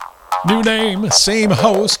New name, same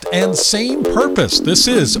host, and same purpose. This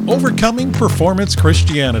is Overcoming Performance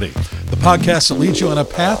Christianity, the podcast that leads you on a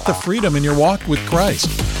path to freedom in your walk with Christ.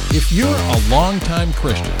 If you're a longtime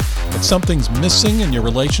Christian, but something's missing in your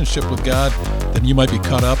relationship with God, then you might be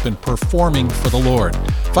caught up in performing for the Lord.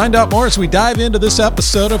 Find out more as we dive into this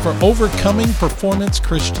episode of Overcoming Performance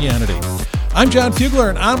Christianity. I'm John Fugler,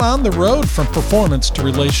 and I'm on the road from performance to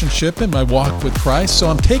relationship in my walk with Christ, so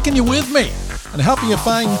I'm taking you with me and helping you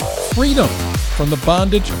find freedom from the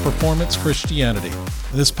bondage of performance Christianity.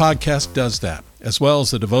 This podcast does that, as well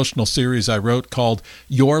as the devotional series I wrote called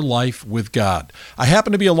Your Life with God. I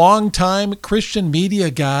happen to be a longtime Christian media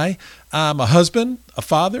guy. I'm a husband, a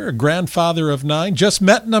father, a grandfather of 9. Just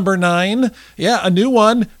met number 9. Yeah, a new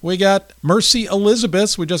one. We got Mercy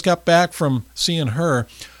Elizabeth. We just got back from seeing her.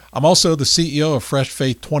 I'm also the CEO of Fresh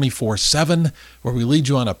Faith 24/7, where we lead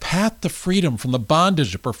you on a path to freedom from the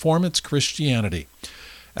bondage of performance Christianity.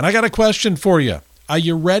 And I got a question for you. Are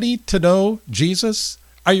you ready to know Jesus?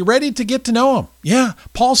 Are you ready to get to know him? Yeah,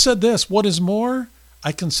 Paul said this, "What is more,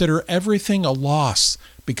 I consider everything a loss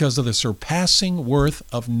because of the surpassing worth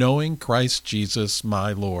of knowing Christ Jesus,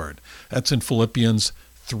 my Lord." That's in Philippians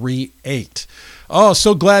 3:8. Oh,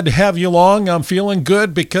 so glad to have you along. I'm feeling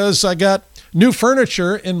good because I got new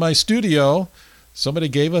furniture in my studio. Somebody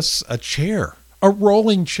gave us a chair, a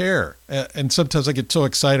rolling chair. And sometimes I get so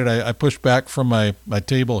excited, I push back from my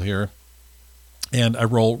table here, and I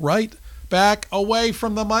roll right back away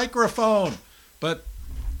from the microphone. But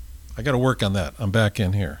I got to work on that. I'm back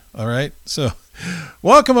in here. All right. So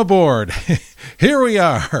welcome aboard. Here we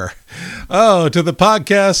are. Oh, to the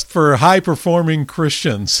podcast for high-performing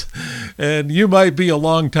Christians. And you might be a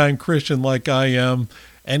longtime Christian like I am,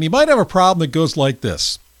 and you might have a problem that goes like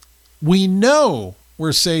this. We know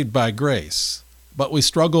we're saved by grace, but we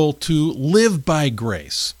struggle to live by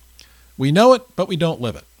grace. We know it, but we don't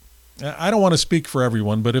live it. I don't want to speak for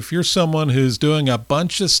everyone, but if you're someone who's doing a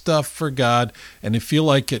bunch of stuff for God and you feel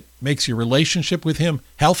like it makes your relationship with him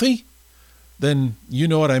healthy, then you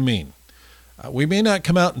know what I mean. We may not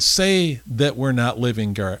come out and say that we're not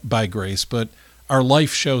living by grace, but our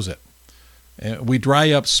life shows it. We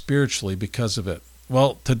dry up spiritually because of it.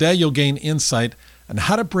 Well, today you'll gain insight on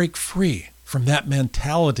how to break free from that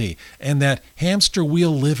mentality and that hamster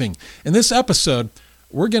wheel living. In this episode,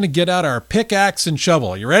 we're going to get out our pickaxe and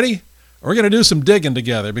shovel. You ready? We're going to do some digging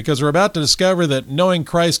together because we're about to discover that knowing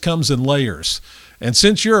Christ comes in layers. And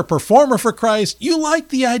since you're a performer for Christ, you like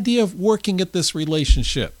the idea of working at this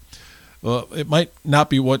relationship. Well, it might not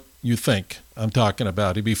be what you think I'm talking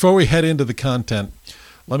about. Before we head into the content,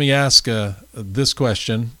 let me ask this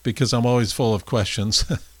question, because I'm always full of questions.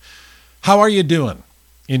 How are you doing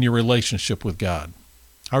in your relationship with God?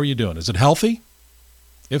 How are you doing? Is it healthy?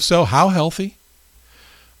 If so, how healthy?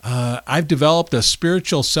 I've developed a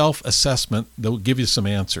spiritual self-assessment that will give you some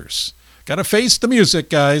answers. Got to face the music,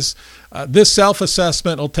 guys. This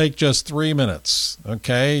self-assessment will take just 3 minutes,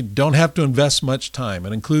 okay? Don't have to invest much time.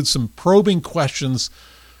 It includes some probing questions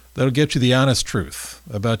that'll get you the honest truth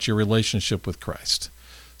about your relationship with Christ.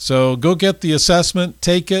 So go get the assessment,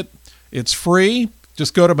 take it. It's free.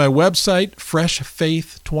 Just go to my website,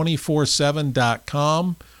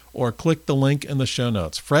 freshfaith247.com, or click the link in the show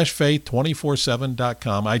notes,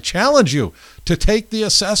 freshfaith247.com. I challenge you to take the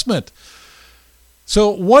assessment. So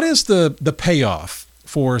what is the payoff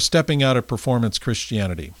for stepping out of performance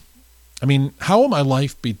Christianity? I mean, how will my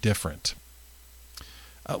life be different?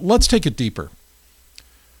 Let's take it deeper.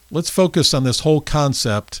 Let's focus on this whole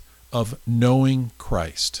concept of knowing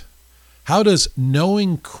Christ. How does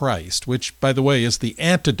knowing Christ, which, by the way, is the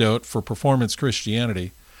antidote for performance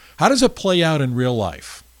Christianity, how does it play out in real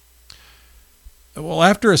life? Well,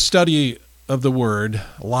 after a study of the Word,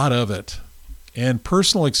 a lot of it, and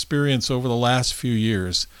personal experience over the last few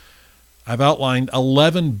years, I've outlined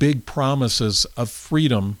 11 big promises of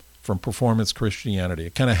freedom from performance Christianity. I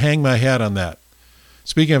kind of hang my hat on that.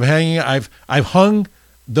 Speaking of hanging, I've hung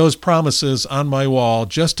those promises on my wall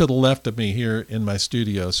just to the left of me here in my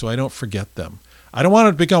studio so I don't forget them. I don't want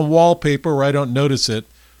it to become wallpaper where I don't notice it,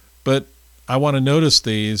 but I want to notice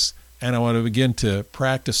these and I want to begin to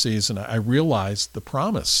practice these. And I realized the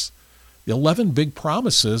promise, the 11 big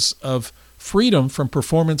promises of freedom from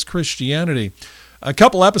performance Christianity. A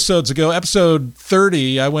couple episodes ago, episode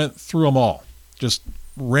 30, I went through them all, just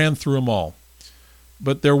ran through them all.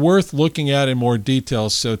 But they're worth looking at in more detail.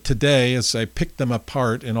 So today, as I pick them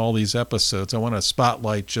apart in all these episodes, I want to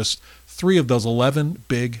spotlight just 3 of those 11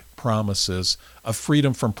 big promises of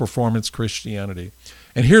freedom from performance Christianity.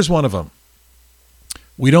 And here's one of them.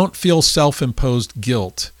 We don't feel self-imposed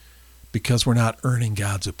guilt because we're not earning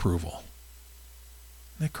God's approval.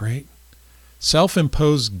 Isn't that great?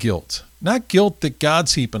 Self-imposed guilt. Not guilt that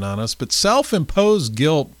God's heaping on us, but self-imposed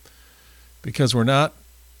guilt because we're not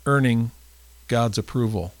earning God's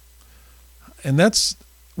approval. And that's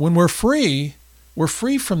when we're free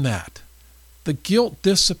from that. The guilt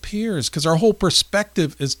disappears because our whole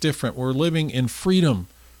perspective is different. We're living in freedom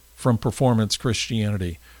from performance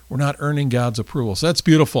Christianity. We're not earning God's approval. So that's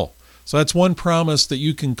beautiful. So that's one promise that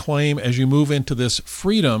you can claim as you move into this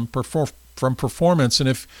freedom from performance. And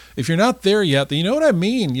if you're not there yet, then you know what I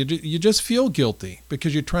mean. You just feel guilty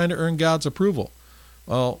because you're trying to earn God's approval.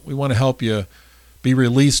 Well, we want to help you be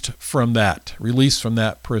released from that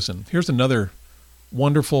prison. Here's another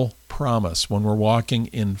wonderful promise when we're walking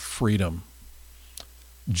in freedom.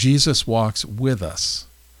 Jesus walks with us,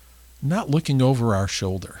 not looking over our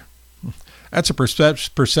shoulder. That's a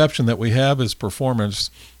perception that we have as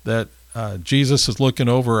performers, that Jesus is looking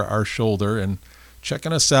over our shoulder and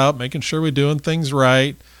checking us out, making sure we're doing things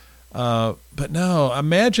right. But no,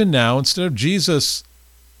 imagine now, instead of Jesus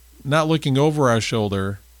not looking over our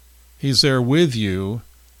shoulder, he's there with you,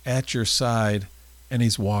 at your side, and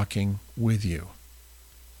he's walking with you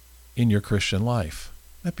in your Christian life.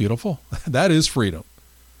 Isn't that beautiful? That is freedom.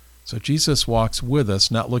 So Jesus walks with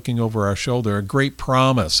us, not looking over our shoulder. A great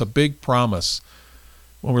promise, a big promise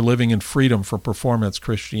when we're living in freedom from performance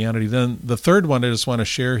Christianity. Then the third one I just want to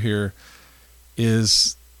share here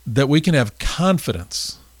is that we can have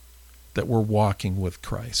confidence that we're walking with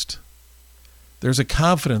Christ. There's a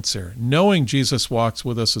confidence there. Knowing Jesus walks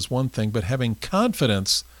with us is one thing, but having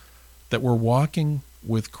confidence that we're walking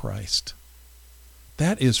with Christ.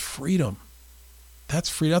 That is freedom. That's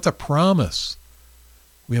freedom. That's a promise.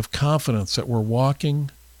 We have confidence that we're walking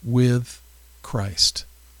with Christ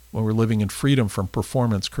when we're living in freedom from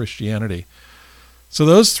performance Christianity. So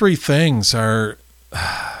those three things are,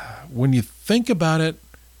 when you think about it,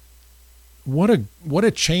 what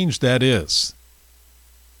a change that is.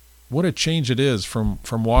 What a change it is from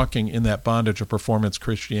walking in that bondage of performance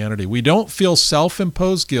Christianity. We don't feel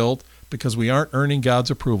self-imposed guilt because we aren't earning God's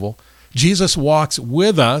approval. Jesus walks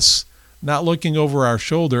with us, not looking over our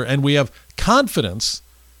shoulder, and we have confidence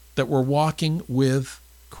that we're walking with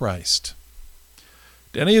Christ.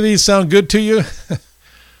 Do any of these sound good to you?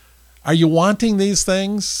 Are you wanting these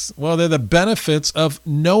things? Well, they're the benefits of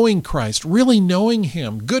knowing Christ, really knowing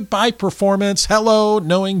him. Goodbye performance. Hello,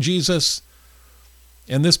 knowing Jesus.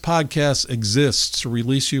 And this podcast exists to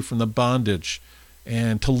release you from the bondage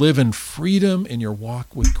and to live in freedom in your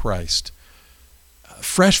walk with Christ.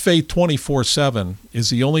 Fresh Faith 24/7 is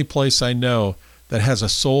the only place I know that has a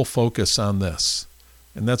sole focus on this.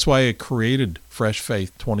 And that's why I created Fresh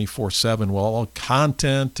Faith 24/7, with all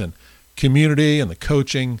content and community and the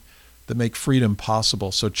coaching that make freedom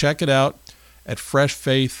possible. So check it out at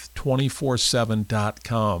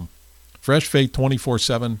freshfaith247.com.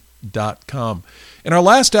 freshfaith247.com. In our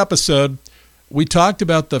last episode, we talked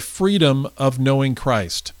about the freedom of knowing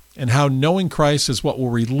Christ and how knowing Christ is what will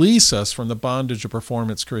release us from the bondage of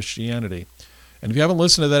performance Christianity. And if you haven't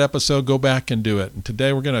listened to that episode, go back and do it. And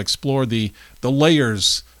today we're going to explore the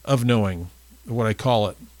layers of knowing, what I call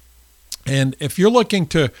it. And if you're looking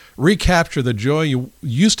to recapture the joy you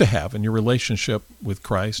used to have in your relationship with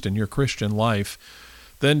Christ and your Christian life,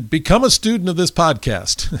 then become a student of this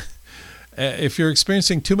podcast. If you're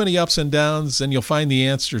experiencing too many ups and downs, then you'll find the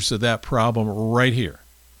answers to that problem right here.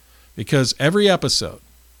 Because every episode,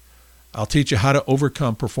 I'll teach you how to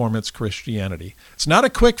overcome performance Christianity. It's not a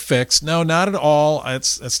quick fix. No, not at all.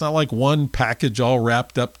 It's not like one package all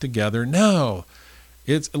wrapped up together. No,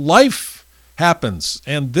 life happens,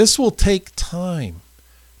 and this will take time.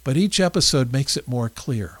 But each episode makes it more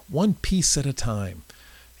clear, one piece at a time.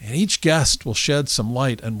 And each guest will shed some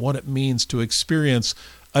light on what it means to experience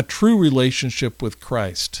a true relationship with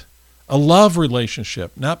Christ, a love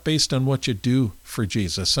relationship, not based on what you do for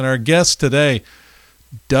Jesus. And our guest today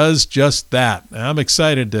does just that. And I'm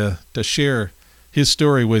excited to share his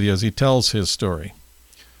story with you as he tells his story.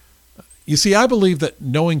 You see, I believe that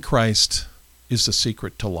knowing Christ is the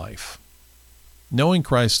secret to life. Knowing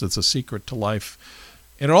Christ is the secret to life.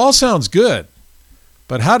 And it all sounds good,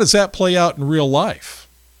 but how does that play out in real life?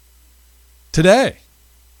 Today,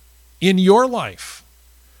 in your life,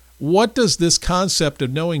 what does this concept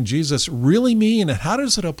of knowing Jesus really mean, and how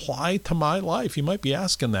does it apply to my life? You might be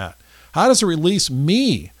asking that. How does it release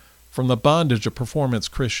me from the bondage of performance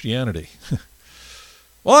Christianity?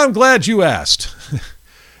 Well, I'm glad you asked.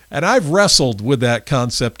 And I've wrestled with that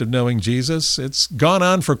concept of knowing Jesus. It's gone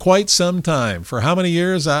on for quite some time. For how many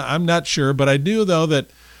years, I'm not sure, but I do know that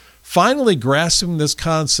finally grasping this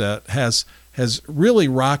concept has really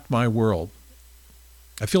rocked my world.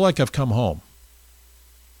 I feel like I've come home.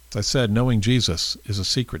 As I said, knowing Jesus is a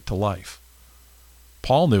secret to life.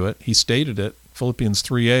 Paul knew it. He stated it. Philippians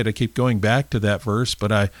 3:8. I keep going back to that verse,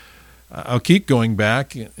 but I'll keep going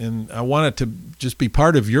back, and I want it to just be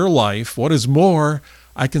part of your life. What is more,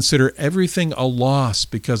 I consider everything a loss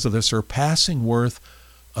because of the surpassing worth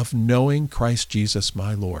of knowing Christ Jesus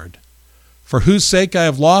my Lord, for whose sake I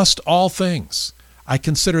have lost all things. I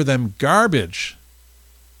consider them garbage,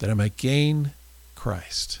 that I might gain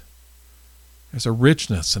Christ. There's a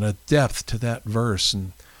richness and a depth to that verse,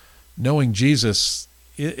 and knowing Jesus,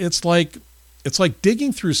 it's like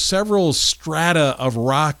digging through several strata of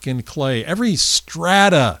rock and clay. Every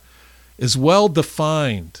strata is well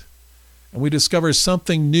defined, and we discover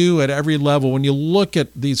something new at every level. When you look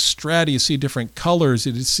at these strata, you see different colors,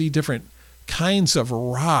 you see different kinds of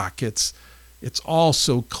rock. It's all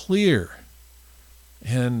so clear,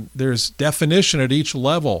 and there's definition at each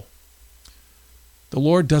level. The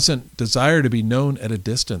Lord doesn't desire to be known at a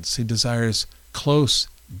distance. He desires close,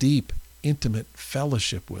 deep, intimate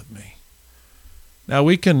fellowship with me. Now,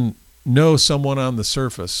 we can know someone on the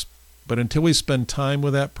surface, but until we spend time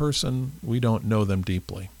with that person, we don't know them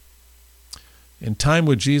deeply. And time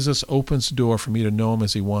with Jesus opens the door for me to know him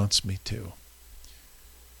as he wants me to.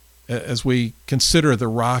 As we consider the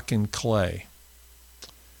rock and clay,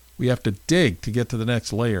 we have to dig to get to the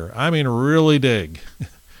next layer. I mean, really dig.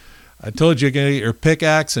 I told you you're going to get your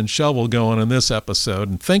pickaxe and shovel going in this episode,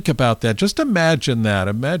 and think about that. Just imagine that.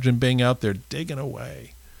 Imagine being out there digging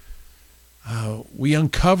away. We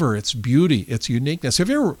uncover its beauty, its uniqueness. Have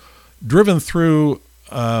you ever driven through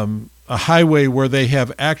a highway where they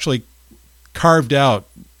have actually carved out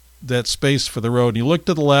that space for the road, and you look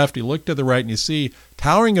to the left, you look to the right, and you see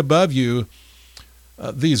towering above you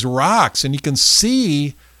these rocks, and you can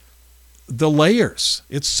see the layers.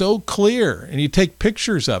 It's so clear, and you take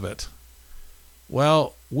pictures of it.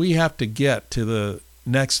 Well, we have to get to the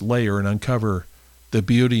next layer and uncover the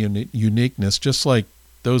beauty and uniqueness, just like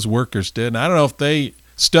those workers did. And I don't know if they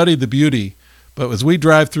studied the beauty, but as we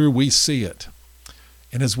drive through, we see it.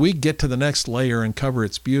 And as we get to the next layer and cover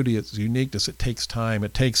its beauty, its uniqueness, it takes time,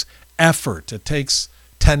 it takes effort, it takes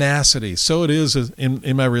tenacity. So it is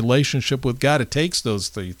in my relationship with God. It takes those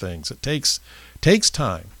three things. It takes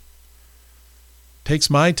time. It takes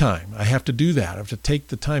my time. I have to do that. I have to take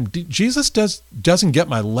the time. Jesus doesn't get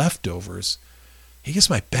my leftovers. He gets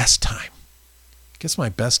my best time. He gets my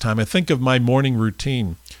best time. I think of my morning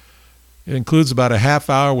routine. It includes about a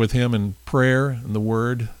half hour with him in prayer and the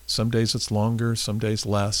Word. Some days it's longer, some days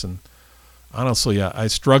less. And honestly, I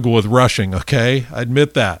struggle with rushing, okay? I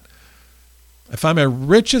admit that. I find my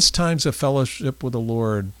richest times of fellowship with the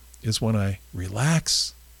Lord is when I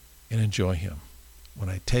relax and enjoy him, when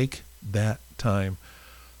I take that time.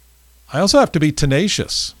 I also have to be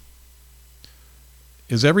tenacious.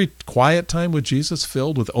 Is every quiet time with Jesus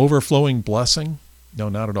filled with overflowing blessing? No,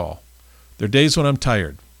 not at all. There are days when I'm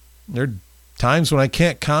tired. There are times when I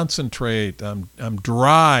can't concentrate. I'm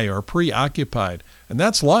dry or preoccupied. And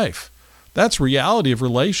that's life. That's reality of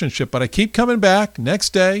relationship. But I keep coming back.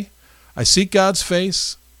 Next day, I seek God's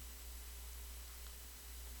face.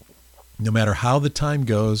 No matter how the time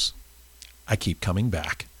goes, I keep coming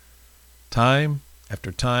back. Time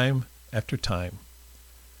after time after time.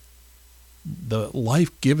 The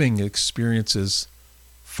life-giving experiences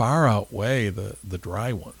far outweigh the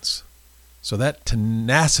dry ones. So that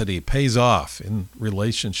tenacity pays off in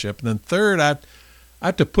relationship. And then third, I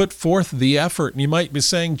have to put forth the effort. And you might be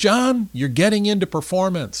saying, John, you're getting into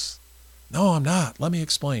performance. No, I'm not. Let me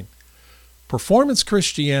explain. Performance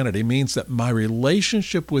Christianity means that my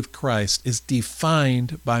relationship with Christ is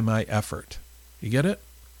defined by my effort. You get it?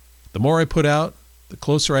 The more I put out, the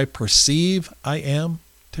closer I perceive I am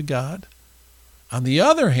to God. On the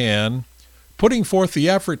other hand, putting forth the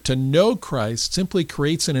effort to know Christ simply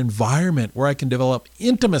creates an environment where I can develop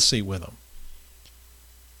intimacy with him.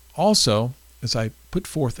 Also, as I put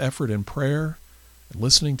forth effort in prayer and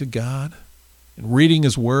listening to God and reading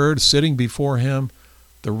his word, sitting before him,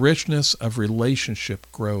 the richness of relationship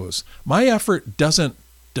grows. My effort doesn't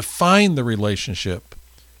define the relationship.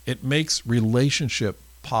 It makes relationship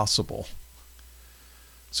possible.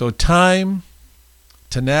 So time,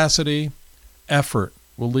 tenacity, effort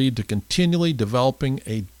will lead to continually developing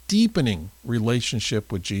a deepening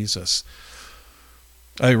relationship with Jesus.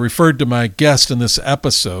 I referred to my guest in this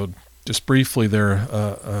episode just briefly there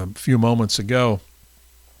a few moments ago,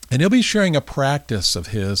 and he'll be sharing a practice of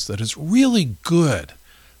his that is really good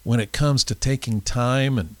when it comes to taking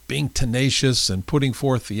time and being tenacious and putting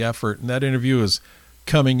forth the effort. And that interview is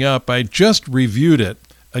coming up. I just reviewed it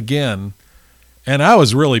again, and I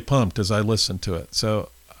was really pumped as I listened to it. So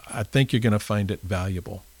I think you're going to find it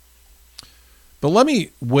valuable. But let me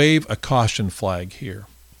wave a caution flag here.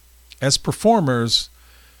 As performers,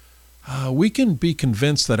 we can be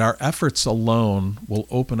convinced that our efforts alone will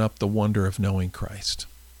open up the wonder of knowing Christ.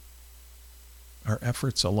 Our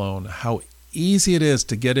efforts alone, how easy it is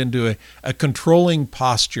to get into a controlling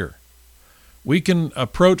posture. We can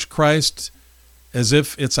approach Christ as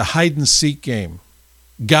if it's a hide-and-seek game.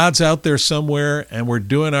 God's out there somewhere, and we're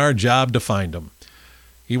doing our job to find him.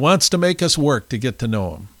 He wants to make us work to get to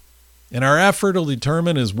know him. And our effort will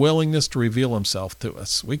determine his willingness to reveal himself to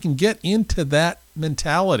us. We can get into that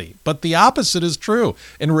mentality. But the opposite is true.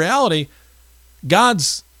 In reality, God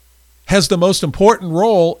has the most important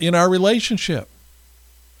role in our relationship.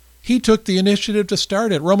 He took the initiative to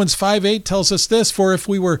start it. Romans 5:8 tells us this, for if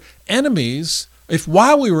while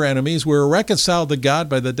we were enemies, we were reconciled to God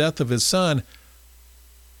by the death of his Son,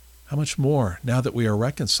 how much more, now that we are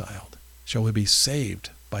reconciled, shall we be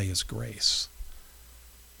saved by his grace?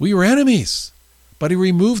 We were enemies, but he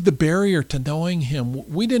removed the barrier to knowing him.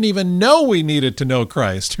 We didn't even know we needed to know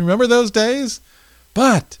Christ. Remember those days?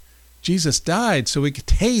 But Jesus died so we could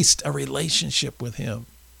taste a relationship with him.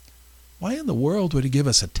 Why in the world would he give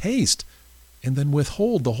us a taste and then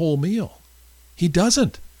withhold the whole meal? He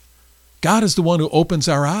doesn't. God is the one who opens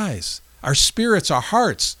our eyes, our spirits, our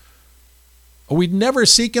hearts, or we'd never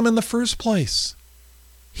seek him in the first place.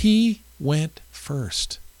 He went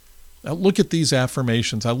first. Now look at these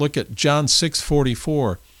affirmations. I look at John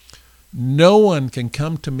 6:44. No one can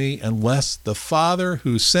come to me unless the Father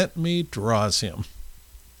who sent me draws him.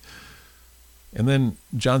 And then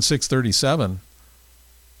John 6:37.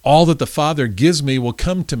 All that the Father gives me will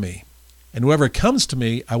come to me, and whoever comes to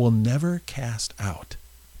me, I will never cast out.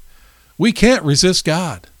 We can't resist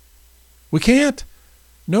God. We can't.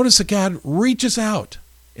 Notice that God reaches out,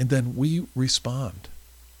 and then we respond.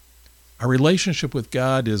 Our relationship with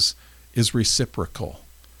God is reciprocal.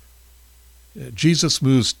 Jesus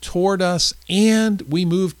moves toward us, and we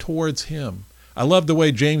move towards him. I love the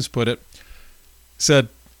way James put it. He said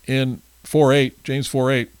in James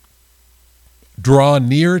 4:8, draw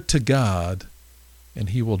near to God, and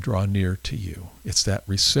he will draw near to you. It's that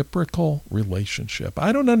reciprocal relationship.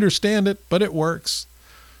 I don't understand it, but it works.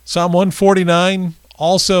 Psalm 149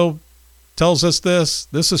 also tells us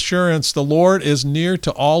this assurance, the Lord is near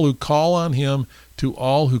to all who call on him, to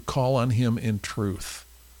all who call on him in truth.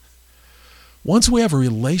 Once we have a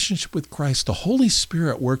relationship with Christ, the Holy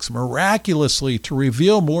Spirit works miraculously to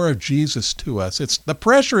reveal more of Jesus to us. The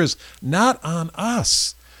pressure is not on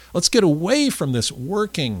us. Let's get away from this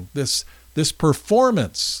working, this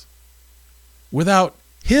performance. Without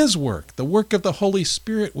his work, the work of the Holy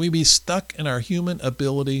Spirit, we'd be stuck in our human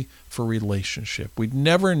ability for relationship. We'd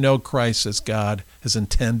never know Christ as God has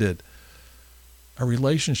intended. Our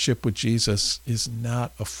relationship with Jesus is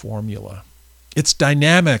not a formula. It's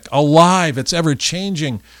dynamic, alive, it's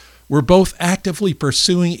ever-changing. We're both actively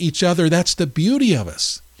pursuing each other. That's the beauty of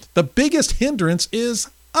us. The biggest hindrance is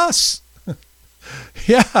us.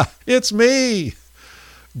 Yeah, it's me.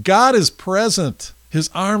 God is present. His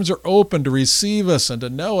arms are open to receive us and to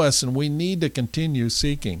know us, and we need to continue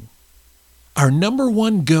seeking. Our number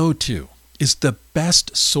one go-to is the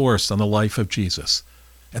best source on the life of Jesus,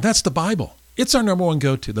 and that's the Bible. It's our number one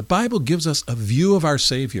go-to. The Bible gives us a view of our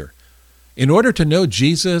Savior. In order to know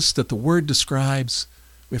Jesus that the Word describes,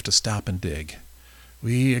 we have to stop and dig.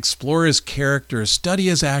 We explore his character, study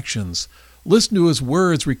his actions, listen to his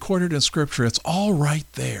words recorded in Scripture. It's all right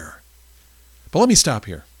there. But let me stop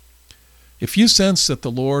here. If you sense that the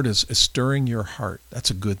Lord is stirring your heart, that's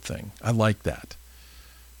a good thing. I like that.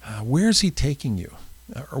 Where is he taking you?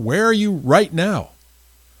 Or where are you right now?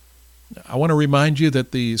 I want to remind you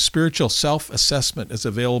that the spiritual self-assessment is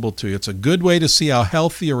available to you. It's a good way to see how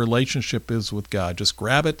healthy a relationship is with God. Just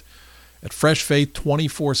grab it at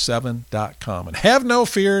freshfaith247.com. And have no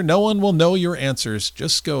fear. No one will know your answers.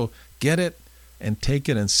 Just go get it and take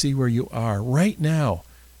it and see where you are right now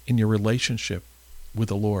in your relationship with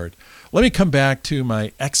the Lord. Let me come back to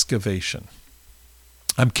my excavation.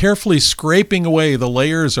 I'm carefully scraping away the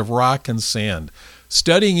layers of rock and sand,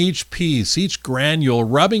 studying each piece, each granule,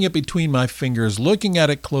 rubbing it between my fingers, looking at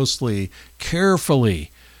it closely,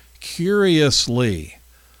 carefully, curiously.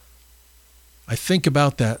 I think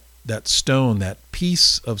about that stone, that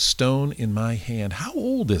piece of stone in my hand. How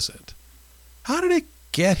old is it? How did it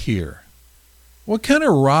get here? What kind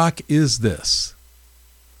of rock is this?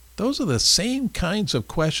 Those are the same kinds of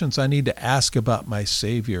questions I need to ask about my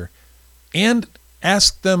Savior and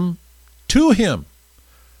ask them to him.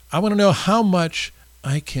 I want to know how much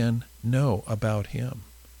I can know about him,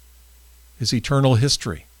 his eternal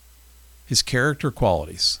history, his character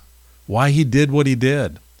qualities, why he did what he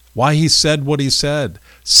did, why he said what he said,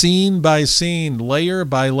 scene by scene, layer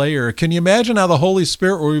by layer. Can you imagine how the Holy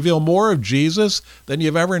Spirit will reveal more of Jesus than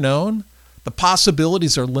you've ever known? The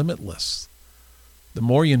possibilities are limitless. The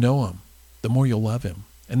more you know him, the more you'll love him.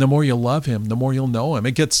 And the more you love him, the more you'll know him.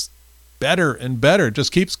 It gets better and better. It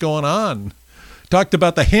just keeps going on. Talked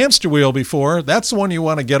about the hamster wheel before. That's the one you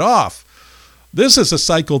want to get off. This is a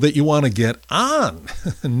cycle that you want to get on,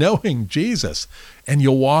 knowing Jesus. And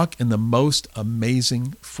you'll walk in the most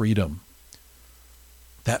amazing freedom.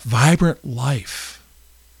 That vibrant life.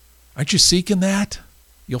 Aren't you seeking that?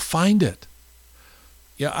 You'll find it.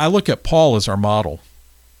 Yeah, I look at Paul as our model.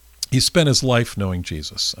 He spent his life knowing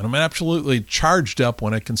Jesus, and I'm absolutely charged up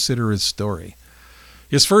when I consider his story.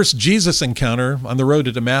 His first Jesus encounter on the road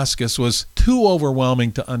to Damascus was too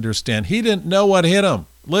overwhelming to understand. He didn't know what hit him,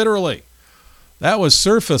 literally. That was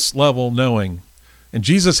surface level knowing, and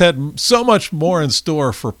Jesus had so much more in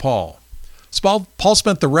store for Paul. Paul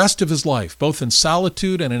spent the rest of his life, both in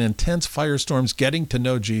solitude and in intense firestorms, getting to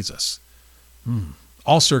know Jesus.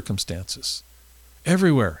 All circumstances.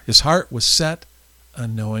 Everywhere, his heart was set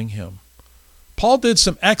on knowing him. Paul did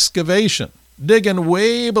some excavation, digging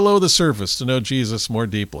way below the surface to know Jesus more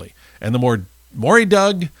deeply. And the more he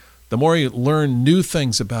dug, the more he learned new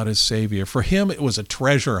things about his Savior. For him, it was a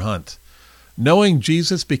treasure hunt. Knowing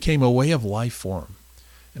Jesus became a way of life for him.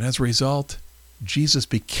 And as a result, Jesus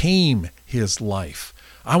became his life.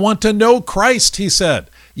 I want to know Christ, he said.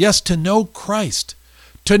 Yes, to know Christ.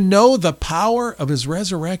 To know the power of his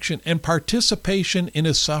resurrection and participation in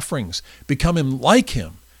his sufferings. Becoming like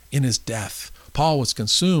him in his death. Paul was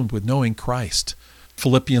consumed with knowing Christ.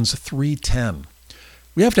 Philippians 3:10.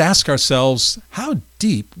 We have to ask ourselves how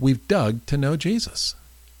deep we've dug to know Jesus.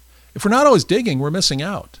 If we're not always digging, we're missing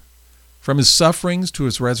out. From his sufferings to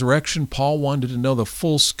his resurrection, Paul wanted to know the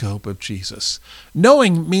full scope of Jesus.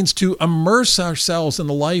 Knowing means to immerse ourselves in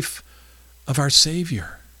the life of our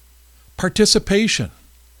Savior. Participation.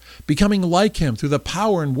 Becoming like him through the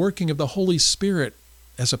power and working of the Holy Spirit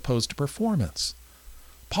as opposed to performance.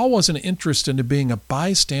 Paul wasn't interested in being a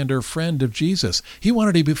bystander friend of Jesus. He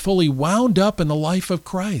wanted to be fully wound up in the life of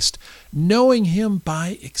Christ, knowing him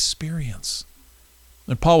by experience.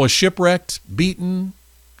 When Paul was shipwrecked, beaten,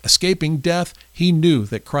 escaping death, he knew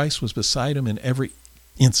that Christ was beside him in every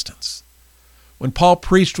instance. When Paul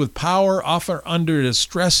preached with power, often under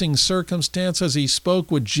distressing circumstances, he spoke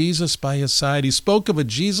with Jesus by his side. He spoke of a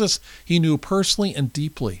Jesus he knew personally and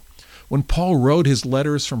deeply. When Paul wrote his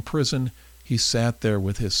letters from prison, he sat there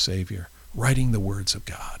with his Savior, writing the words of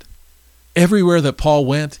God. Everywhere that Paul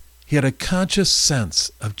went, he had a conscious sense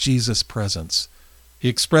of Jesus' presence. He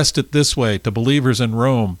expressed it this way to believers in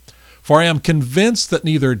Rome: "For I am convinced that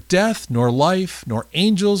neither death, nor life, nor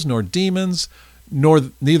angels, nor demons,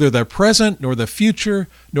 neither the present, nor the future,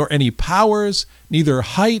 nor any powers, neither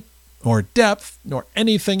height, nor depth, nor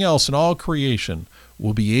anything else in all creation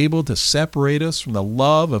will be able to separate us from the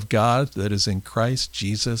love of God that is in Christ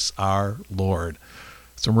Jesus our Lord."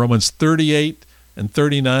 It's in Romans 38 and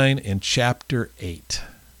 39 in chapter 8.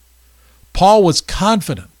 Paul was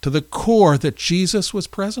confident to the core that Jesus was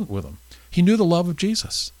present with him. He knew the love of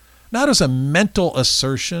Jesus, not as a mental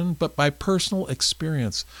assertion, but by personal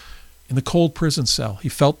experience. In the cold prison cell, he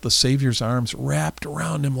felt the Savior's arms wrapped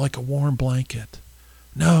around him like a warm blanket.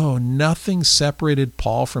 No, nothing separated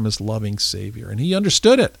Paul from his loving Savior, and he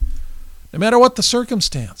understood it. No matter what the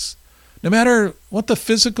circumstance, no matter what the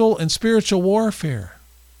physical and spiritual warfare,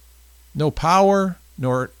 no power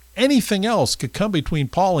nor anything else could come between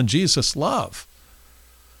Paul and Jesus' love.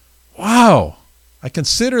 Wow, I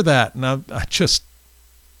consider that, and I just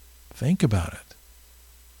think about it.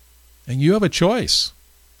 And you have a choice.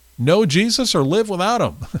 Know Jesus or live without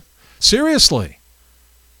him. Seriously.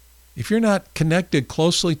 If you're not connected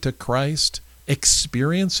closely to Christ,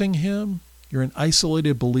 experiencing him, you're an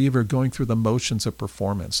isolated believer going through the motions of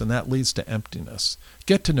performance, and that leads to emptiness.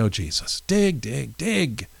 Get to know Jesus. Dig, dig,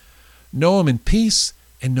 dig. Know him in peace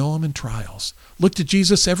and know him in trials. Look to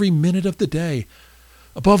Jesus every minute of the day.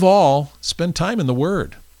 Above all, spend time in the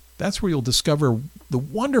Word. That's where you'll discover the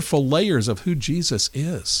wonderful layers of who Jesus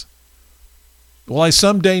is. Will I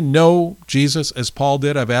someday know Jesus as Paul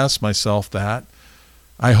did? I've asked myself that.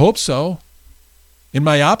 I hope so. In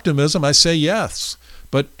my optimism, I say yes.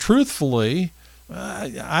 But truthfully,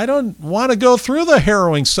 I don't want to go through the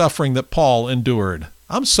harrowing suffering that Paul endured.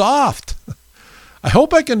 I'm soft. I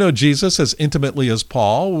hope I can know Jesus as intimately as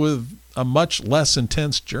Paul with a much less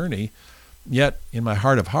intense journey. Yet, in my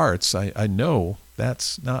heart of hearts, I know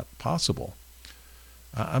that's not possible.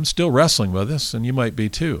 I'm still wrestling with this, and you might be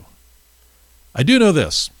too. I do know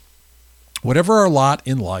this. Whatever our lot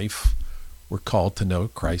in life, we're called to know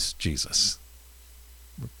Christ Jesus.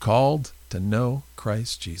 We're called to know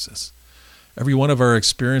Christ Jesus. Every one of our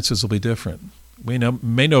experiences will be different. We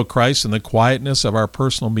may know Christ in the quietness of our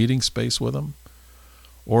personal meeting space with him,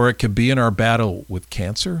 or it could be in our battle with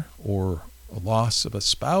cancer, or a loss of a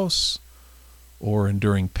spouse, or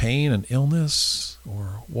enduring pain and illness,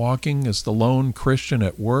 or walking as the lone Christian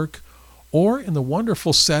at work, or in the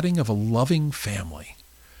wonderful setting of a loving family.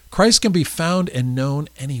 Christ can be found and known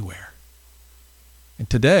anywhere. And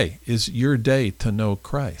today is your day to know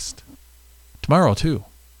Christ. Tomorrow too.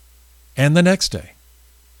 And the next day.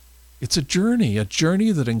 It's a journey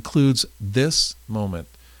that includes this moment.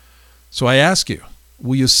 So I ask you,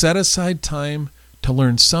 will you set aside time to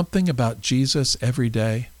learn something about Jesus every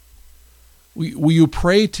day? Will you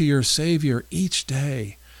pray to your Savior each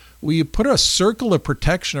day? Will you put a circle of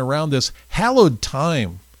protection around this hallowed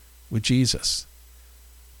time with Jesus?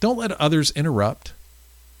 Don't let others interrupt.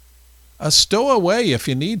 Stow away if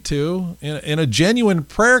you need to in a genuine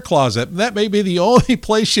prayer closet. That may be the only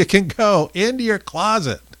place you can go, into your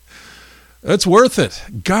closet. It's worth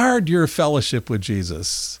it. Guard your fellowship with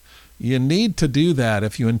Jesus. You need to do that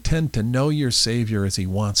if you intend to know your Savior as he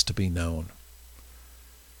wants to be known.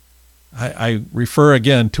 I refer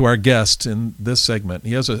again to our guest in this segment.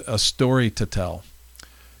 He has a story to tell.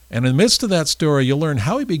 And in the midst of that story, you'll learn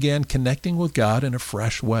how he began connecting with God in a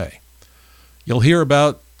fresh way. You'll hear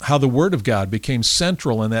about how the Word of God became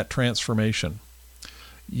central in that transformation.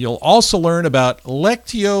 You'll also learn about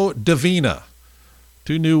Lectio Divina.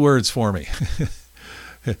 2 new words for me.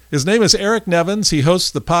 His name is Eric Nevins. He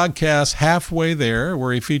hosts the podcast Halfway There,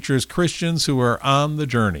 where he features Christians who are on the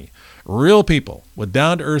journey. Real people with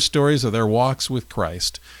down-to-earth stories of their walks with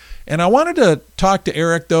Christ. And I wanted to talk to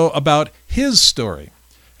Eric, though, about his story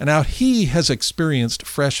and how he has experienced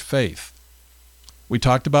fresh faith. We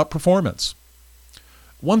talked about performance.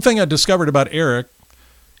 One thing I discovered about Eric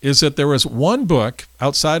is that there was one book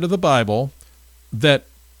outside of the Bible that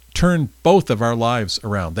turned both of our lives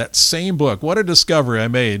around. That same book. What a discovery I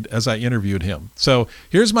made as I interviewed him. So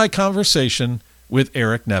here's my conversation with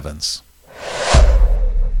Eric Nevins.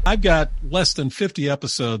 I've got less than 50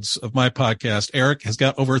 episodes of my podcast. Eric has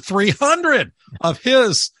got over 300 of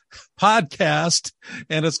his podcast,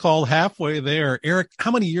 and it's called Halfway There. Eric,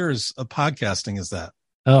 how many years of podcasting is that?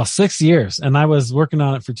 Oh, 6 years. And I was working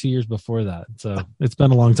on it for 2 years before that. So it's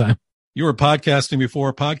been a long time. You were podcasting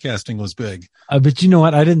before podcasting was big. But you know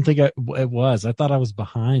what? I didn't think it was. I thought I was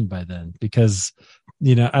behind by then because,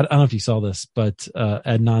 I don't know if you saw this, but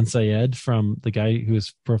Adnan Syed, from the guy who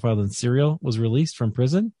was profiled in Serial, was released from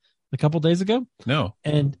prison a couple days ago. No.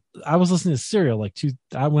 And I was listening to Serial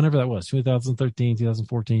whenever that was, 2013,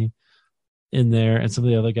 2014. In there, and some of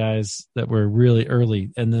the other guys that were really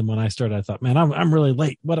early. And then when I started, I thought, man, I'm really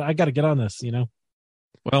late. I got to get on this,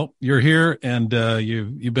 Well, you're here, and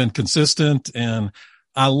you've been consistent, and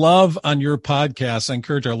I love on your podcast. I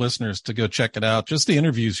encourage our listeners to go check it out. Just the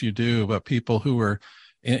interviews you do about people who are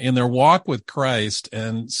in their walk with Christ,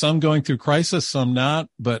 and some going through crisis, some not,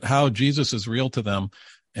 but how Jesus is real to them.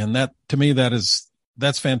 And that, to me, that's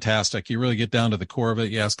fantastic. You really get down to the core of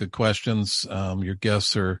it. You ask good questions. Your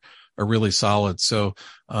guests are really solid. So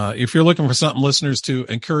if you're looking for something, listeners, to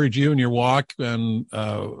encourage you in your walk, and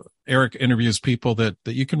Eric interviews people that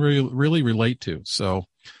you can really relate to. So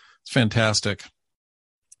it's fantastic.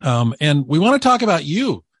 And we want to talk about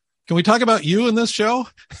you. Can we talk about you in this show?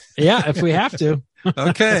 Yeah, if we have to.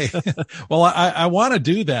 Okay. Well, I want to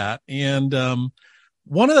do that. And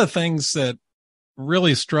one of the things that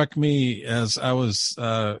really struck me as I was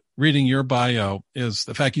reading your bio is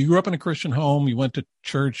the fact you grew up in a Christian home. You went to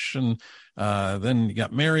church, and then you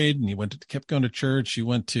got married, and you kept going to church. You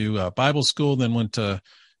went to Bible school, then went to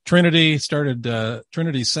Trinity, started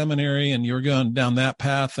Trinity Seminary, and you were going down that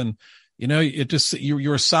path. And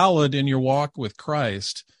you're solid in your walk with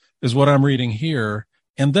Christ, is what I'm reading here.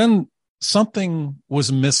 And then something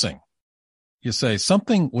was missing. You say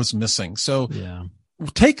something was missing. So yeah.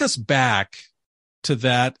 Take us back to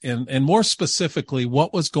that, and more specifically,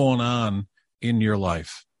 what was going on in your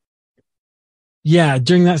life? Yeah,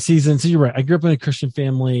 during that season. So you're right. I grew up in a Christian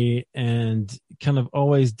family and kind of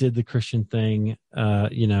always did the Christian thing,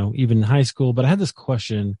 even in high school. But I had this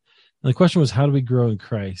question, and the question was, how do we grow in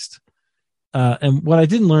Christ? And what I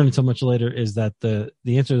didn't learn until much later is that the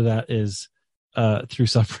answer to that is through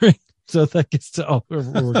suffering. So that gets to where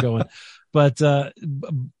we're going. But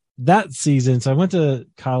that season, so I went to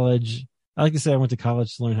college. I like to say I went to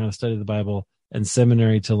college to learn how to study the Bible, and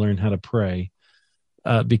seminary to learn how to pray.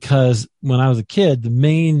 Because when I was a kid, the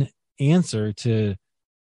main answer to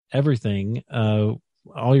everything,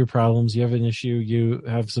 all your problems, you have an issue, you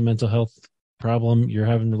have some mental health problem, you're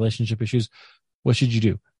having relationship issues, What should you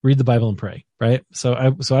do? Read the Bible and pray, right? So I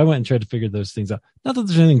went and tried to figure those things out. Not that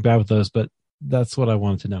there's anything bad with those, but that's what I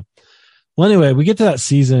wanted to know. Well, anyway, we get to that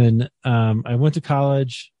season. I went to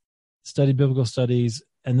college, studied biblical studies,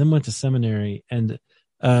 and then went to seminary. And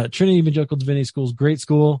Trinity Evangelical Divinity School is a great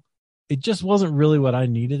school. It just wasn't really what I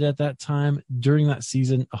needed at that time. During that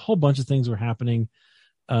season, a whole bunch of things were happening.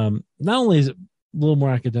 Not only is it a little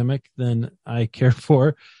more academic than I cared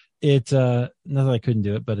for, not that I couldn't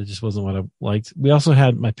do it, but it just wasn't what I liked. We also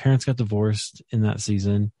had, my parents got divorced in that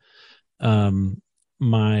season. We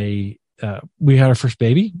had our first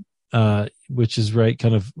baby, which is right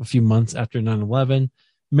kind of a few months after 9/11.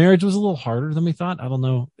 Marriage was a little harder than we thought. I don't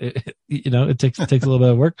know. It takes a little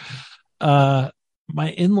bit of work.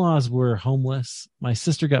 My in-laws were homeless. My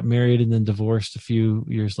sister got married and then divorced a few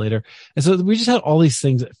years later. And so we just had all these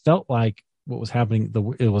things that felt like what was happening.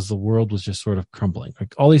 The world was just sort of crumbling.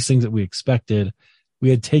 Like all these things that we expected, we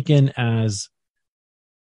had taken as,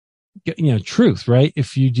 truth, right?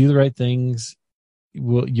 If you do the right things,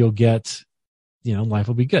 you'll get, life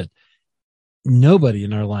will be good. Nobody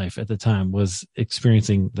in our life at the time was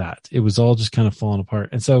experiencing that. It was all just kind of falling apart.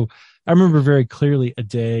 And so I remember very clearly a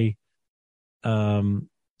day,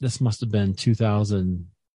 this must have been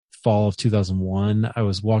fall of 2001. I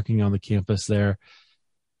was walking on the campus there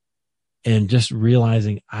and just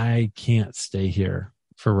realizing I can't stay here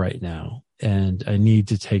for right now. And I need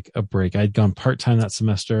to take a break. I'd gone part-time that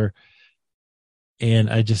semester and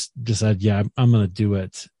I just decided, I'm going to do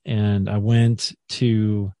it. And I went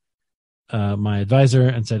to my advisor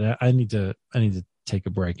and said, I need to take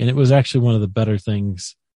a break. And it was actually one of the better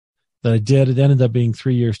things that I did. It ended up being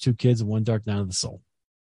 3 years, 2 kids, and one dark night of the soul.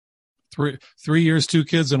 3 years, 2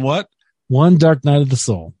 kids, and what? One dark night of the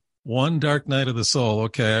soul. One dark night of the soul.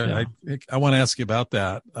 Okay. Yeah. I want to ask you about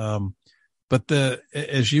that. But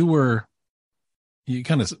as you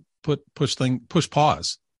kind of push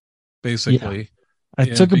pause, basically. Yeah. I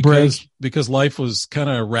took a break because life was kind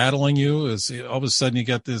of rattling you. All of a sudden you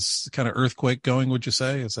got this kind of earthquake going. Would you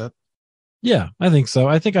say? Is that? Yeah, I think so.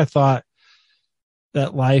 I thought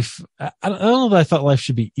that life, I don't know that I thought life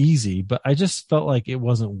should be easy, but I just felt like it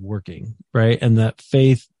wasn't working, right? And that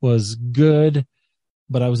faith was good,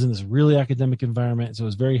 but I was in this really academic environment, so it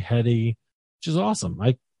was very heady, which is awesome.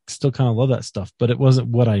 I still kind of love that stuff, but it wasn't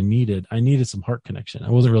what I needed. I needed some heart connection. I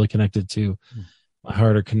wasn't really connected to my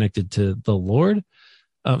heart or connected to the Lord.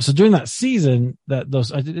 So during that season,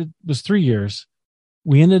 it was 3 years,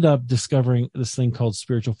 we ended up discovering this thing called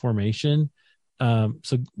spiritual formation. I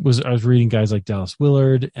was reading guys like Dallas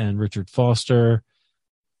Willard and Richard Foster,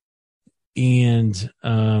 and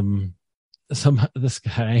this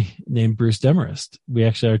guy named Bruce Demarest.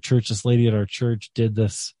 This lady at our church did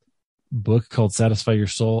this book called Satisfy Your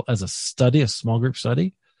Soul as a small group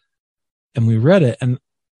study, and we read it, and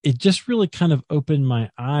it just really kind of opened my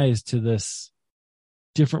eyes to this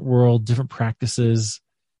different world, different practices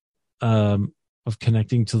of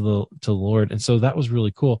connecting to the Lord, and so that was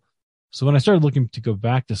really cool. So when I started looking to go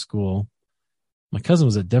back to school, my cousin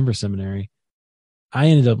was at Denver Seminary. I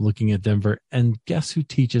ended up looking at Denver, and guess who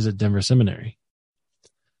teaches at Denver Seminary?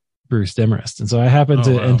 Bruce Demarest. And so I happened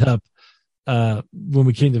to end up, when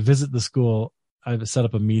we came to visit the school, I set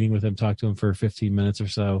up a meeting with him, talked to him for 15 minutes or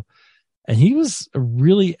so. And he was a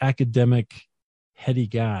really academic, heady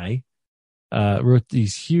guy, wrote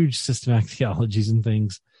these huge systematic theologies and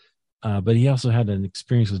things. But he also had an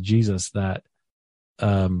experience with Jesus that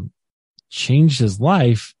changed his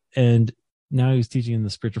life, and now he's teaching in the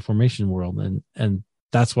spiritual formation world, and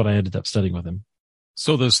that's what I ended up studying with him.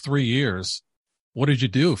 So those 3 years, what did you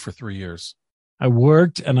do for 3 years? I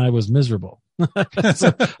worked and I was miserable.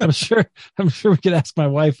 So I'm sure we could ask my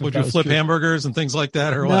wife. Would you flip hamburgers and things like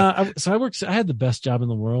that, or what? I had the best job in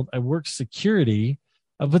the world. I worked security,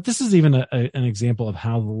 but this is even an example of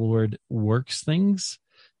how the Lord works things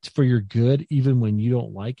for your good, even when you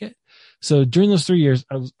don't like it. So during those 3 years,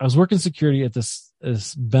 I was working security at this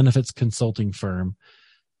benefits consulting firm.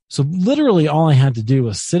 So literally all I had to do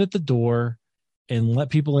was sit at the door and let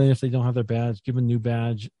people in if they don't have their badge, give them a new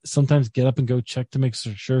badge, sometimes get up and go check to make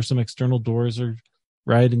sure some external doors are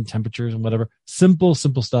right and temperatures and whatever. Simple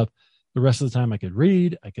stuff. The rest of the time I could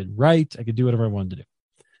read, I could write, I could do whatever I wanted to do.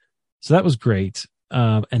 So that was great.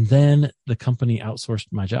 And then the company outsourced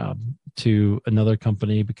my job to another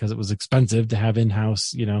company because it was expensive to have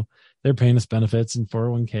in-house, they're paying us benefits and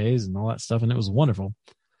 401ks and all that stuff. And it was wonderful.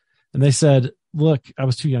 And they said, look, I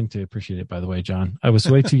was too young to appreciate it, by the way, John. I was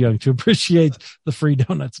way too young to appreciate the free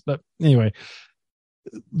donuts. But anyway,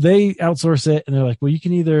 they outsource it and they're like, well, you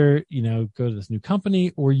can either, go to this new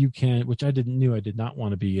company, or you can, which I did not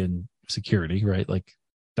want to be in security, right? Like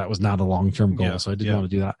that was not a long-term goal. So I didn't want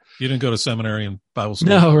to do that. You didn't go to seminary and Bible school.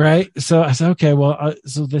 No, right. So I said, okay, well,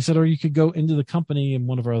 so they said, or you could go into the company in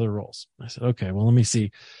one of our other roles. I said, okay, well, let me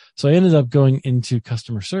see. So I ended up going into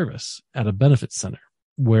customer service at a benefits center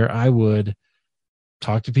where I would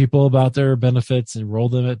talk to people about their benefits, enroll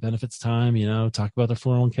them at benefits time, talk about their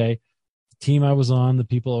 401k. The team I was on, the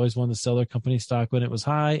people always wanted to sell their company stock when it was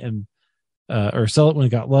high and or sell it when it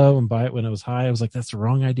got low and buy it when it was high. I was like, that's the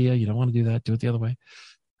wrong idea. You don't want to do that. Do it the other way.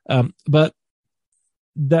 But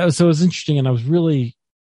it was interesting. And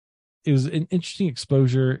it was an interesting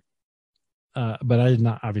exposure. But I did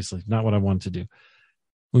not, obviously not what I wanted to do.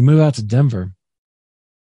 We moved out to Denver.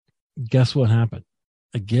 Guess what happened?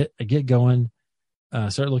 I get going,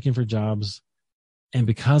 start looking for jobs. And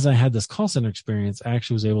because I had this call center experience, I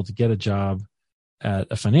actually was able to get a job at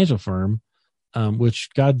a financial firm, which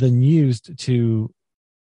God then used to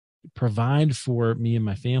provide for me and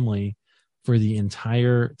my family for the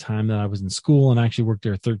entire time that I was in school, and I actually worked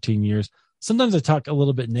there 13 years. Sometimes I talk a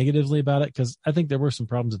little bit negatively about it because I think there were some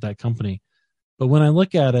problems at that company. But when I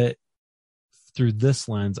look at it through this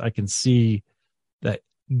lens, I can see that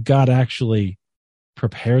God actually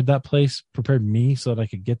prepared me so that I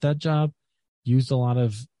could get that job, used a lot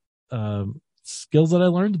of skills that I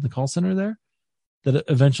learned in the call center there that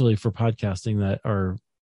eventually for podcasting that are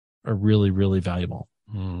really, really valuable.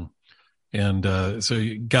 And so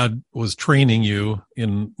God was training you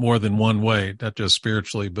in more than one way, not just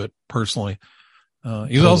spiritually, but personally.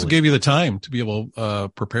 He also gave you the time to be able to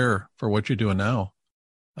prepare for what you're doing now.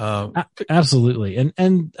 Absolutely.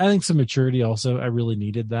 And I think some maturity also, I really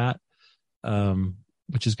needed that,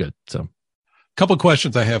 which is good. So a couple of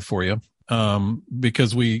questions I have for you.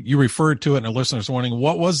 Because you referred to it and our listeners were wondering,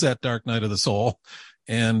 what was that dark night of the soul?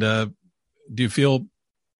 And, do you feel,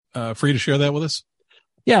 free to share that with us?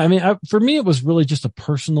 Yeah. I mean, for me, it was really just a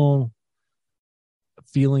personal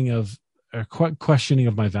feeling of questioning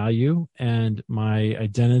of my value and my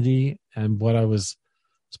identity and what I was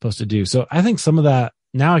supposed to do. So I think some of that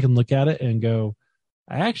now I can look at it and go,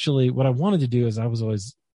 what I wanted to do is I'm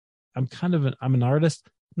an artist,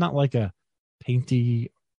 not like a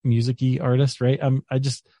painty, music-y artist, right?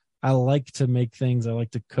 I like to make things. I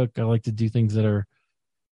like to cook. I like to do things that are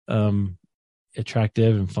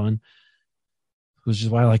attractive and fun, which is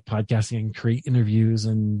why I like podcasting and create interviews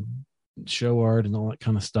and show art and all that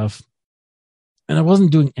kind of stuff. And I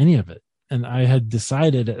wasn't doing any of it. And I had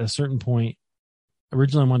decided at a certain point,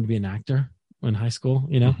 originally I wanted to be an actor in high school,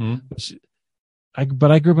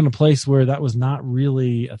 but I grew up in a place where that was not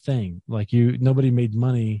really a thing. Like nobody made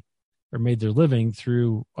money or made their living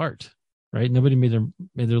through art, right? Nobody made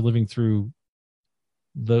their living through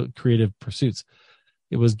the creative pursuits.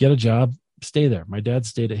 It was get a job, stay there. My dad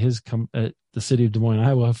stayed at the city of Des Moines,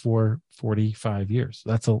 Iowa for 45 years.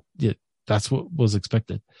 That's what was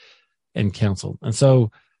expected and counseled. And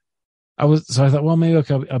so I thought, well, maybe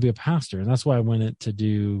I'll be a pastor. And that's why I went in to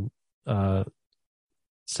do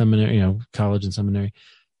seminary, college and seminary.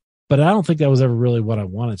 But I don't think that was ever really what I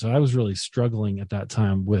wanted. So I was really struggling at that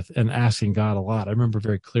time and asking God a lot. I remember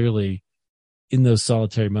very clearly in those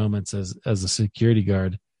solitary moments as a security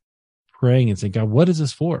guard, praying and saying, God, what is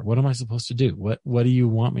this for? What am I supposed to do? What do you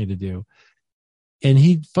want me to do? And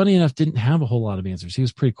he, funny enough, didn't have a whole lot of answers. He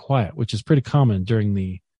was pretty quiet, which is pretty common during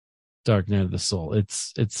the dark night of the soul.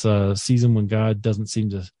 It's a season when God doesn't seem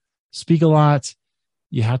to speak a lot.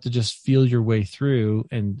 You have to just feel your way through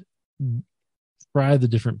and try the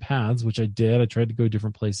different paths, which I did. I tried to go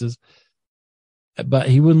different places, but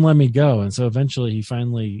he wouldn't let me go. And so eventually he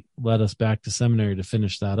finally led us back to seminary to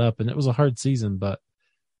finish that up. And it was a hard season, but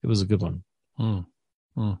it was a good one.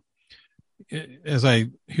 As I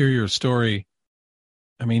hear your story,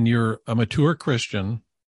 I mean, you're a mature Christian,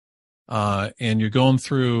 and you're going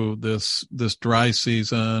through this dry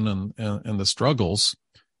season and the struggles.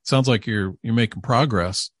 It sounds like you're making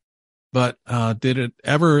progress, but, did it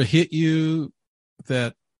ever hit you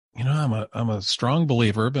that, I'm a strong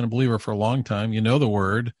believer, been a believer for a long time, the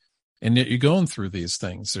word, and yet you're going through these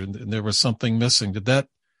things and there was something missing. Did that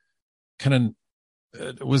kind of,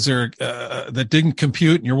 was there, that didn't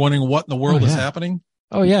compute and you're wondering what in the world is happening?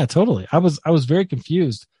 Oh yeah, totally. I was very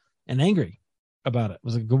confused and angry about it. I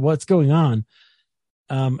was like, what's going on?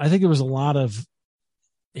 I think there was a lot of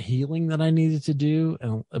healing that I needed to do,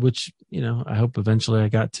 and which, I hope eventually I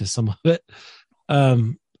got to some of it.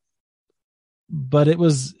 But it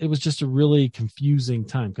was just a really confusing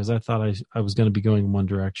time because I thought I was going to be going in one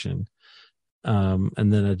direction. And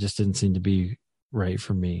then it just didn't seem to be right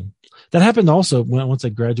for me. That happened also once I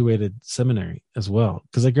graduated seminary as well,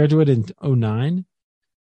 because I graduated in 2009,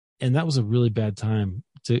 and that was a really bad time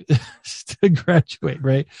to to graduate,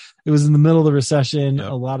 right? It was in the middle of the recession.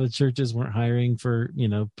 Yep. A lot of churches weren't hiring for,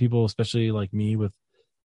 people, especially like me with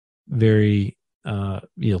very,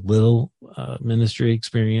 little ministry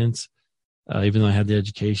experience, even though I had the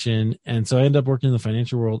education. And so I ended up working in the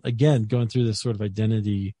financial world, again, going through this sort of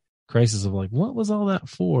identity crisis of like, what was all that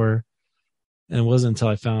for? And it wasn't until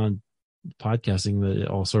I found podcasting that it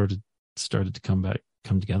all sort of started to come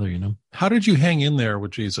together, How did you hang in there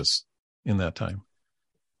with Jesus in that time?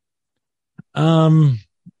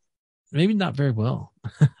 Maybe not very well.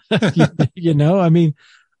 I mean,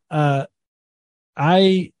 I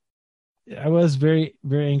was very,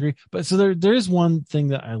 very angry, but so there is one thing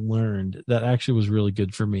that I learned that actually was really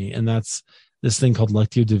good for me. And that's this thing called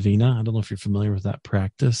Lectio Divina. I don't know if you're familiar with that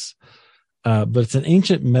practice. But it's an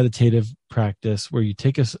ancient meditative practice where you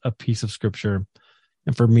take a piece of scripture.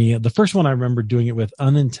 And for me, the first one I remember doing it with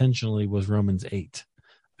unintentionally was Romans 8.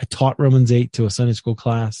 I taught Romans 8 to a Sunday school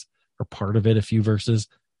class, or part of it, a few verses.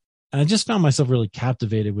 And I just found myself really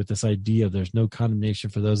captivated with this idea of there's no condemnation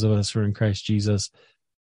for those of us who are in Christ Jesus,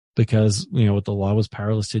 because, what the law was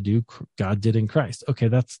powerless to do, God did in Christ. Okay,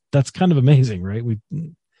 that's kind of amazing, right? We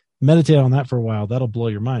meditate on that for a while. That'll blow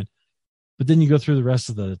your mind. But then you go through the rest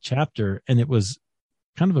of the chapter and it was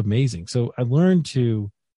kind of amazing. So I learned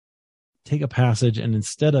to take a passage and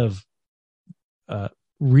instead of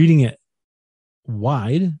reading it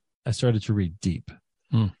wide, I started to read deep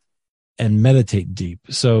and meditate deep.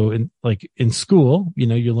 So in school,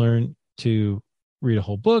 you learn to read a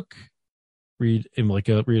whole book, read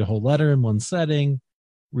a whole letter in one setting,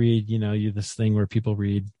 read, this thing where people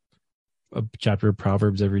read a chapter of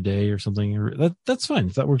Proverbs every day or something. That's fine.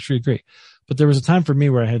 If that works for you, great. But there was a time for me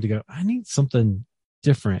where I had to go, I need something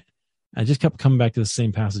different. I just kept coming back to the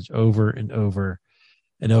same passage over and over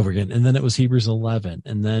and over again. And then it was Hebrews 11,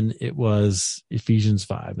 and then it was Ephesians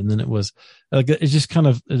 5. And then it was it's just kind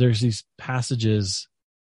of, there's these passages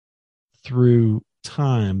through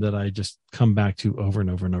time that I just come back to over and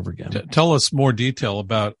over and over again. Tell us more detail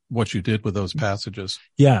about what you did with those passages.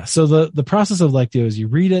 Yeah. So the process of Lectio is you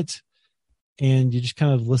read it and you just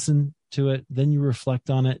kind of listen to it. Then you reflect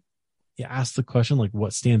on it. You ask the question, like,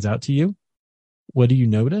 what stands out to you? What do you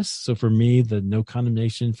notice? So for me, the no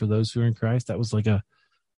condemnation for those who are in Christ, that was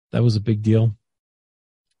a big deal.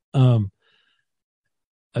 Because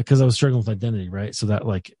I was struggling with identity, right? So that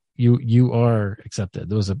like you are accepted.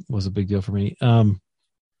 That was a big deal for me.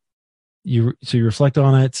 You reflect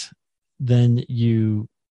on it, then you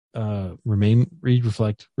remain, read,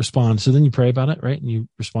 reflect, respond. So then you pray about it, right? And you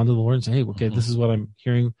respond to the Lord and say, hey, okay, this is what I'm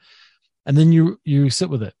hearing. And then you sit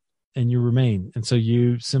with it and you remain. And so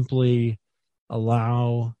you simply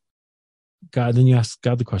allow God, then you ask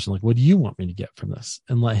God the question, like, what do you want me to get from this?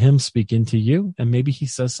 And let him speak into you. And maybe he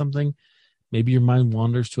says something, maybe your mind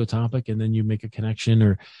wanders to a topic and then you make a connection,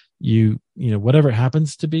 or whatever it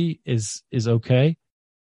happens to be is okay.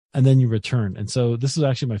 And then you return. And so this is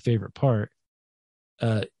actually my favorite part.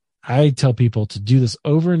 I tell people to do this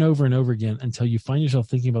over and over and over again until you find yourself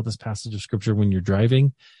thinking about this passage of scripture when you're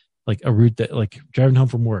driving, like a route that, like driving home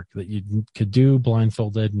from work, that you could do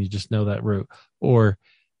blindfolded and you just know that route, or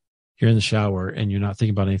you're in the shower and you're not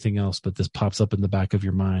thinking about anything else, but this pops up in the back of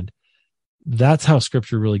your mind. That's how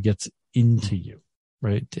scripture really gets into you,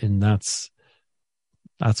 right? And that's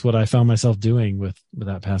what I found myself doing with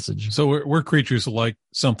that passage. So we're creatures who like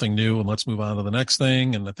something new, and let's move on to the next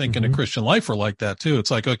thing. And I think in a Christian life, we're like that too.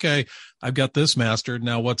 It's like, okay, I've got this mastered.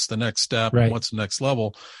 Now what's the next step? Right. And what's the next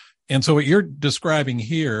level? And so what you're describing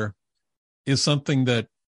here is something that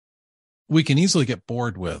we can easily get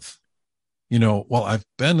bored with. Well, I've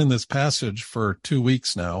been in this passage for 2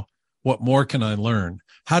 weeks now. What more can I learn?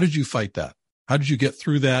 How did you fight that? How did you get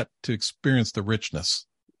through that to experience the richness?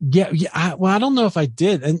 Yeah. I don't know if I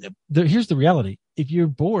did. And here's the reality. If you're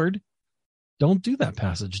bored, don't do that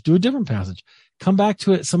passage. Do a different passage. Come back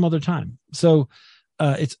to it some other time. So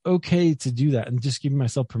it's okay to do that, and just giving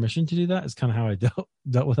myself permission to do that is kind of how I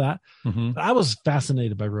dealt with that. Mm-hmm. I was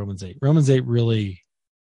fascinated by Romans 8. Romans 8 really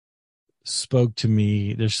spoke to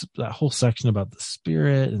me. There's that whole section about the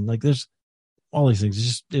Spirit, and like there's all these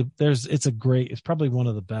things. It's probably one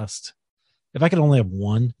of the best. If I could only have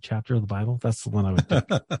one chapter of the Bible, that's the one I would pick.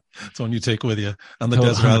 It's one you take with you on the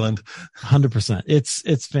desert island. 100%.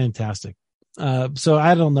 It's fantastic. So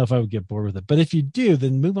I don't know if I would get bored with it, but if you do,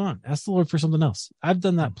 then move on. Ask the Lord for something else. I've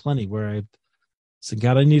done that plenty, where I've said,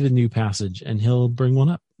 God, I need a new passage, and he'll bring one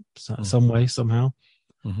up some way, somehow.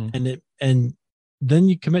 Mm-hmm. And then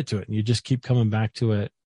you commit to it, and you just keep coming back to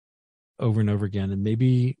it over and over again. And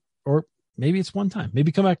maybe it's one time,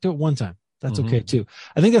 maybe come back to it one time. That's okay too.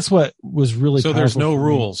 I think that's what was really so powerful. There's no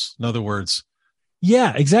rules. In other words,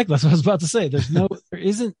 Yeah, exactly. That's what I was about to say.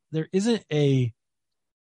 There isn't a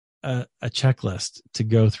checklist to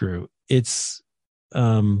go through. It's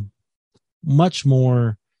much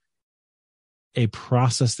more a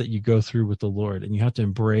process that you go through with the Lord, and you have to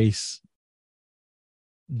embrace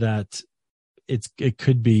that it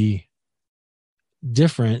could be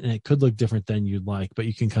different and it could look different than you'd like, but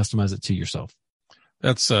you can customize it to yourself.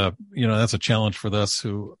 That's that's a challenge for those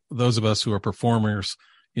of us who are performers,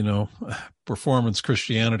 performance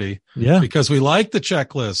Christianity. Yeah. Because we like the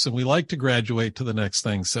checklists and we like to graduate to the next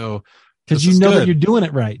thing. So because you know that you're doing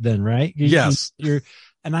it right then, right? Yes.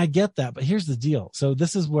 And I get that, but here's the deal. So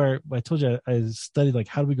this is where I told you I studied, like,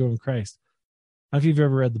 how do we grow in Christ? I don't know if you've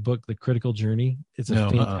ever read the book, The Critical Journey. It's a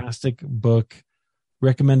fantastic book.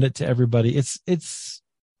 Recommend it to everybody. It's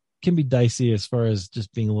can be dicey as far as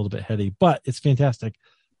just being a little bit heady, but it's fantastic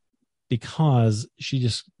because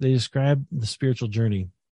they describe the spiritual journey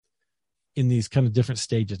in these kind of different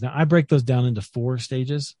stages. Now I break those down into 4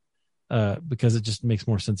 stages because it just makes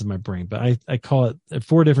more sense in my brain, but I call it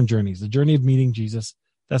 4 different journeys. The journey of meeting Jesus.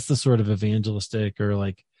 That's the sort of evangelistic, or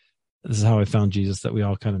like, this is how I found Jesus, that we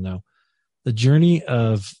all kind of know. The journey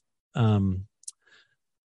of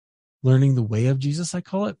learning the way of Jesus, I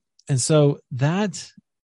call it. And so that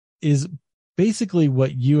is basically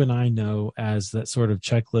what you and I know as that sort of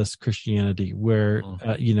checklist Christianity, where,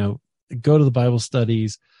 go to the Bible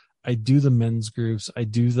studies. I do the men's groups. I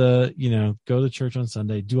do go to church on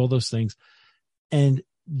Sunday, do all those things. And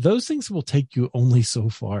those things will take you only so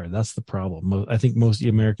far. That's the problem. I think most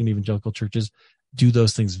American evangelical churches do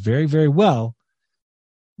those things very, very well.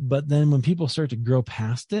 But then when people start to grow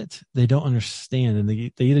past it, they don't understand, and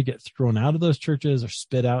they either get thrown out of those churches or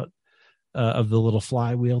spit out of the little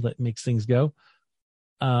flywheel that makes things go,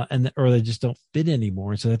 or they just don't fit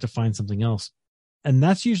anymore, so they have to find something else. And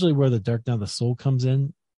that's usually where the dark night of the soul comes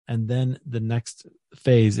in. And then the next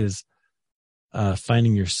phase is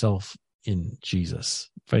finding yourself in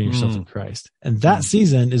Jesus, finding yourself in Christ. And that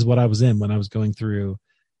season is what I was in when I was going through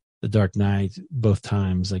the dark night, both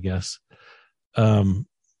times, I guess.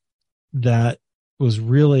 That was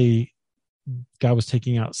really, God was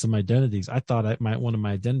taking out some identities. I thought one of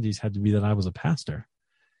my identities had to be that I was a pastor.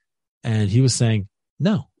 And he was saying,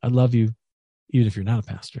 no, I love you even if you're not a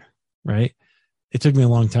pastor, right? It took me a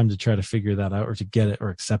long time to try to figure that out, or to get it or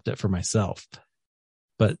accept it for myself.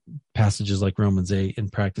 But passages like Romans 8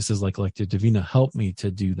 and practices like Lectio Divina help me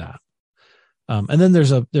to do that. And then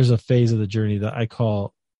there's a phase of the journey that I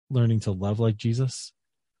call learning to love like Jesus,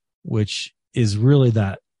 which is really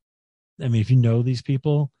that. I mean, if you know these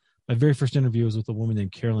people, my very first interview was with a woman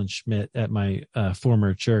named Carolyn Schmidt at my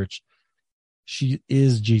former church. She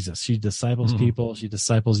is Jesus. She disciples people. She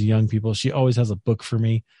disciples young people. She always has a book for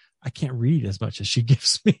me. I can't read as much as she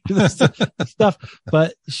gives me this stuff,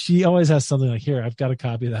 but she always has something like, here, I've got a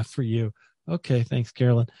copy of that for you. Okay, thanks,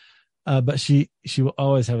 Carolyn. But she will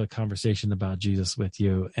always have a conversation about Jesus with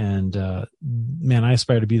you. And man, I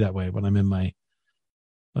aspire to be that way when I'm in my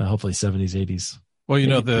hopefully 70s, 80s.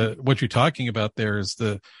 Well, what you're talking about there is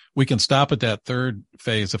we can stop at that third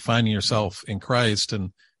phase of finding yourself in Christ,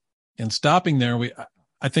 and stopping there,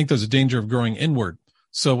 I think there's a danger of growing inward.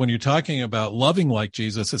 So when you're talking about loving like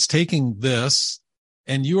Jesus, it's taking this,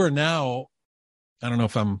 and you are now, I don't know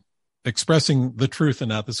if I'm expressing the truth or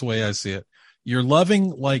not, this is the way I see it. You're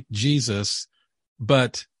loving like Jesus,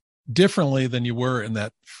 but differently than you were in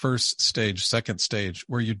that first stage, second stage,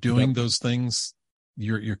 where you're doing those things.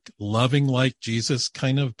 You're loving like Jesus,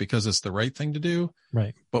 kind of, because it's the right thing to do.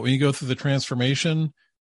 Right. But when you go through the transformation,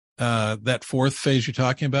 that fourth phase you're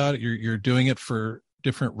talking about, you're doing it for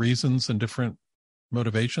different reasons and different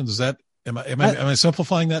motivations. Is that, am I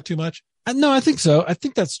simplifying that too much? No, I think so. I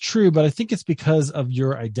think that's true, but I think it's because of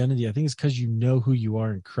your identity. I think it's because you know who you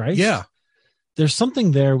are in Christ. Yeah. There's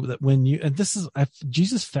something there that when you, and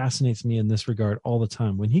Jesus fascinates me in this regard all the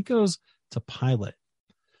time. When he goes to Pilate,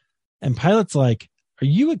 and Pilate's like, are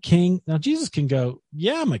you a king? Now Jesus can go,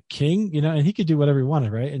 yeah, I'm a king, and he could do whatever he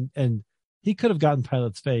wanted, right? And he could have gotten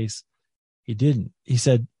Pilate's face. He didn't. He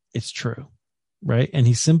said, it's true, right? And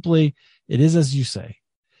he simply, it is as you say.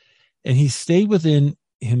 And he stayed within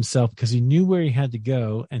himself because he knew where he had to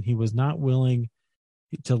go, and he was not willing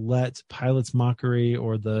to let Pilate's mockery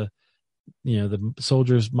or the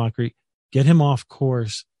soldiers' mockery get him off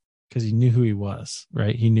course, because he knew who he was,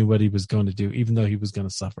 right? He knew what he was going to do, even though he was going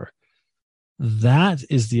to suffer. That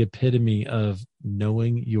is the epitome of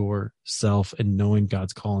knowing yourself and knowing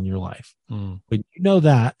God's call in your life. When you know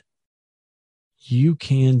that, you're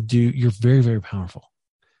very, very powerful,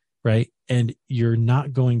 right? And you're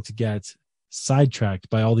not going to get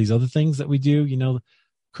sidetracked by all these other things that we do.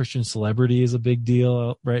 Christian celebrity is a big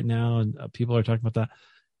deal right now, and people are talking about that.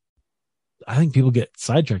 I think people get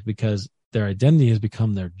sidetracked because their identity has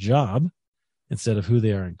become their job instead of who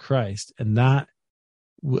they are in Christ, and that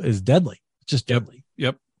is deadly. Just deadly.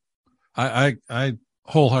 Yep. I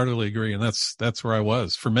wholeheartly agree, and that's where I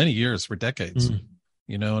was for many years, for decades.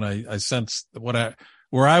 And I sensed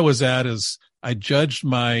where I was at is I judged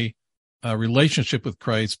my relationship with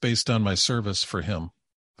Christ based on my service for Him.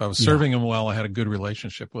 If I was serving Him well, I had a good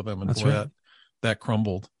relationship with Him, and that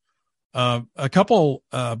crumbled. A couple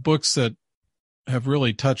books that have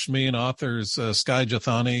really touched me, and authors Skye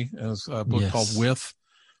Jethani has a book called With.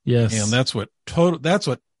 Yes. And that's what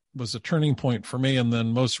was a turning point for me. And then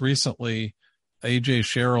most recently, A.J.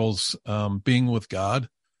 Sherrill's Being with God,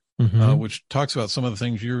 which talks about some of the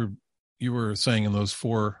things you were saying in those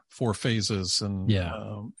four phases and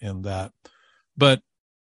that.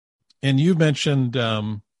 And you mentioned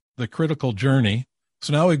the critical journey.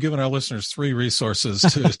 So now we've given our listeners 3 resources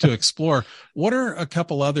to explore. What are a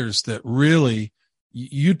couple others that really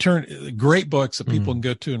you turn great books that people can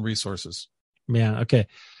go to and resources? Yeah. Okay.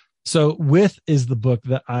 So With is the book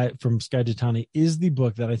from Skye Jethani, is the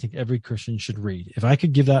book that I think every Christian should read. If I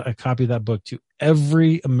could give a copy of that book to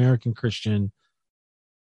every American Christian,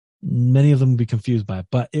 many of them would be confused by it,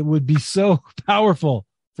 but it would be so powerful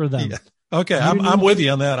for them. Yeah. Okay. I'm with you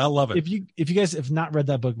on that. I love it. If you guys have not read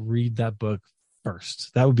that book, read that book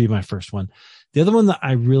first. That would be my first one. The other one that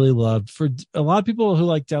I really loved, for a lot of people who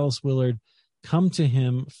like Dallas Willard, come to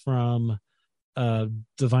him from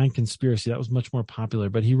Divine Conspiracy. That was much more popular,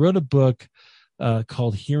 but he wrote a book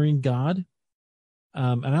called Hearing God.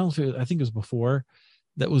 And I think it was before,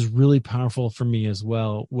 that was really powerful for me as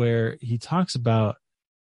well, where he talks about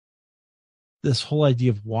this whole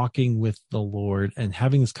idea of walking with the Lord and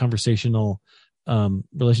having this conversational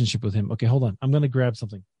relationship with Him. Okay, hold on. I'm going to grab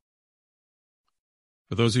something.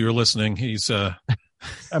 For those of you who are listening, he's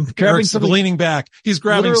I'm grabbing something, leaning back. He's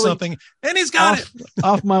grabbing something, and he's got it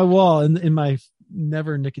off my wall in my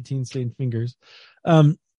never nicotine stained fingers.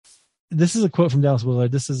 This is a quote from Dallas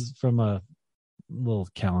Willard. This is from a little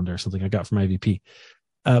calendar or something I got from IVP.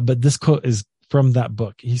 But this quote is from that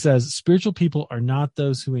book. He says, "Spiritual people are not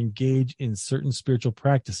those who engage in certain spiritual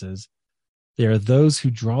practices. They are those who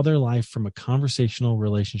draw their life from a conversational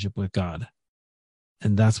relationship with God."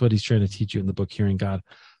 And that's what he's trying to teach you in the book, Hearing God.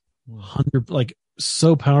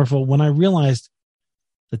 So powerful. When I realized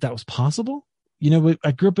that was possible,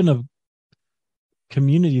 I grew up in a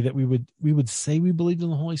community that we would say we believed in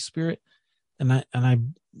the Holy Spirit. And I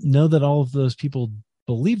know that all of those people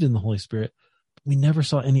believed in the Holy Spirit. But we never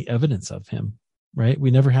saw any evidence of Him, right? We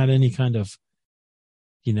never had any kind of,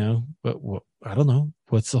 but I don't know,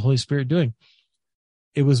 what's the Holy Spirit doing?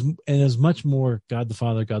 It was much more God the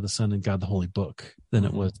Father, God the Son, and God the Holy Book than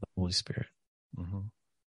it was the Holy Spirit.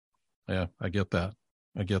 Yeah, I get that.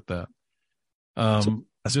 So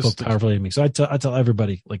that spoke powerfully to me. So I tell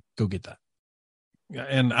everybody, go get that.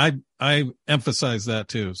 And I emphasize that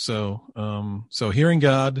too. So Hearing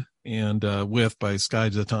God and With by Skye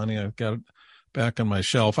Jethani, I've got it back on my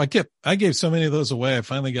shelf. I gave so many of those away. I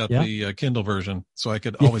finally got the Kindle version, so I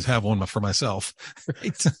could always have one for myself.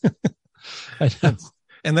 Right. I know.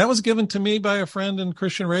 And that was given to me by a friend in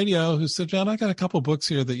Christian radio who said, "John, I got a couple books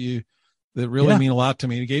here that really mean a lot to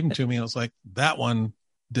me." He gave them to me. And I was like, that one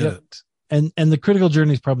did it. And the critical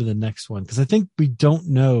journey is probably the next one, because I think we don't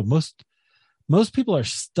know. Most people are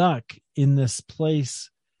stuck in this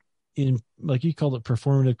place in, like you called it,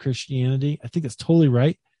 performative Christianity. I think that's totally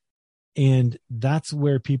right. And that's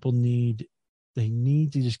where people need to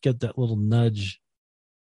just get that little nudge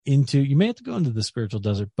into, you may have to go into the spiritual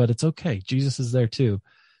desert, but it's okay. Jesus is there too.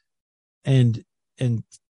 And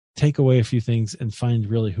take away a few things and find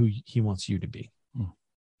really who He wants you to be.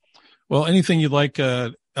 Well, anything you'd like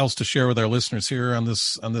else to share with our listeners here on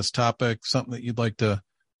this topic, something that you'd like to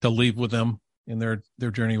leave with them in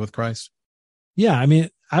their journey with Christ? Yeah. I mean,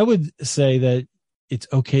 I would say that it's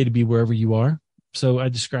okay to be wherever you are. So I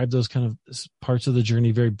described those kind of parts of the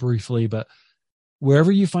journey very briefly, but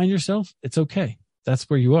wherever you find yourself, it's okay. That's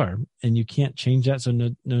where you are, and you can't change that. So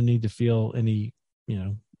no need to feel anything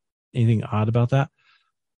odd about that.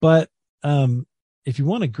 But if you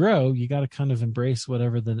want to grow, you got to kind of embrace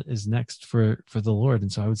whatever that is next for the Lord.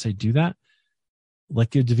 And so I would say do that.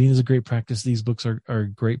 Lectio Divina is a great practice. These books are a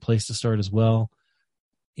great place to start as well.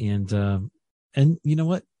 And you know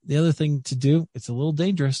what? The other thing to do, it's a little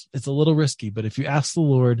dangerous. It's a little risky, but if you ask the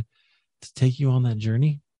Lord to take you on that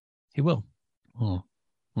journey, He will.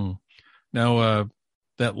 Now,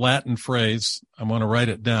 that Latin phrase, I'm going to write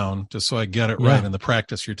it down just so I get it right in the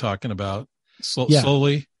practice you're talking about.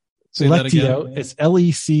 Slowly. Say Lectio, that again. It's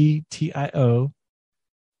Lectio.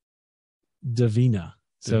 Davina.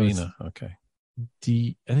 So Davina. Okay. I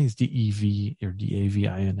think it's DEV or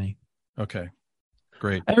DAVINA. Okay.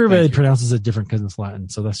 Great. Everybody pronounces it different because it's Latin.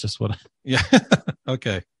 So that's just what Yeah.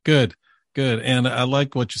 Okay. Good. And I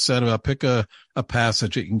like what you said about pick a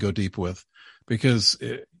passage that you can go deep with, because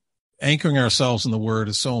anchoring ourselves in the word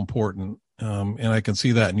is so important. And I can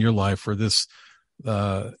see that in your life where this,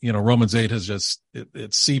 Romans 8 has just,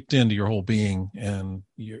 it seeped into your whole being, and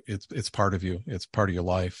it's part of you. It's part of your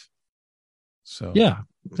life. So yeah,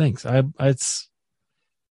 thanks.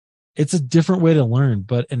 It's a different way to learn,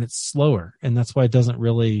 and it's slower. And that's why it doesn't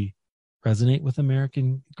really resonate with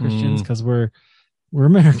American Christians, because we're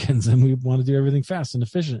Americans and we want to do everything fast and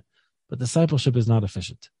efficient, but discipleship is not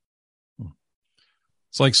efficient.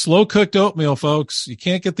 It's like slow cooked oatmeal, folks. You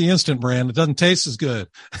can't get the instant brand. It doesn't taste as good.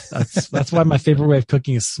 That's why my favorite way of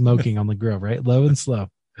cooking is smoking on the grill, right? Low and slow.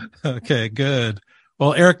 Okay, good.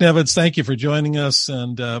 Well, Eric Nevins, thank you for joining us.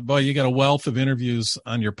 And boy, you got a wealth of interviews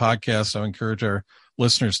on your podcast. I encourage our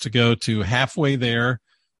listeners to go to Halfway There.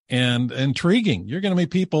 And intriguing, you're going to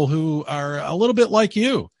meet people who are a little bit like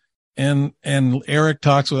you. And Eric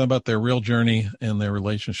talks with them about their real journey and their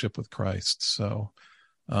relationship with Christ. So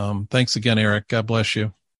thanks again, Eric. God bless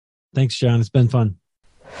you. Thanks, John. It's been fun.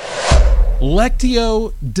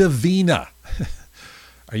 Lectio Divina.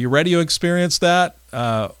 Are you ready to experience that?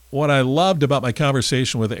 What I loved about my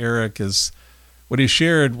conversation with Eric is what he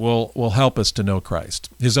shared will help us to know Christ.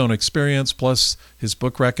 His own experience, plus his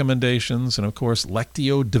book recommendations, and of course,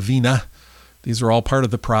 Lectio Divina. These are all part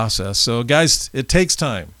of the process. So guys, it takes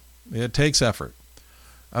time. It takes effort.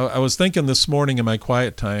 I was thinking this morning in my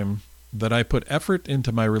quiet time that I put effort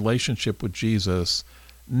into my relationship with Jesus,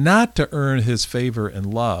 not to earn his favor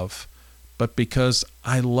and love, but because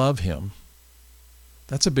I love him.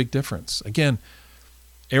 That's a big difference. Again,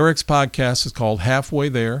 Eric's podcast is called Halfway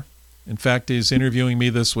There. In fact, he's interviewing me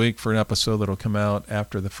this week for an episode that'll come out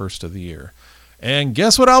after the first of the year. And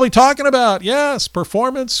guess what I'll be talking about? Yes,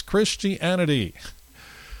 performance Christianity.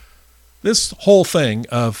 This whole thing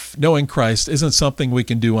of knowing Christ isn't something we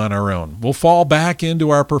can do on our own. We'll fall back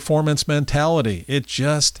into our performance mentality. It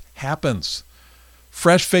just happens.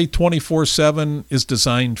 Fresh Faith 24/7 is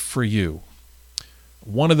designed for you.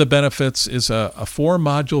 One of the benefits is a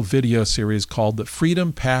 4-module video series called the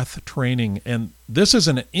Freedom Path Training. And this is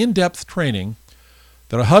an in-depth training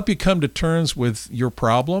that will help you come to terms with your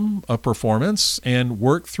problem of performance and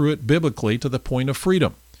work through it biblically to the point of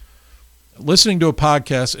freedom. Listening to a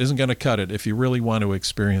podcast isn't going to cut it if you really want to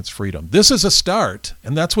experience freedom. This is a start,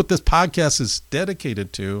 and that's what this podcast is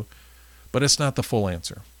dedicated to, but it's not the full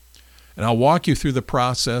answer. And I'll walk you through the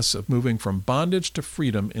process of moving from bondage to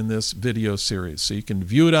freedom in this video series. So you can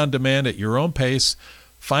view it on demand at your own pace.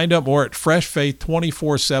 Find out more at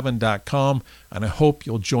freshfaith247.com, and I hope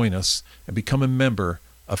you'll join us and become a member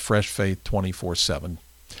of Fresh Faith 24/7.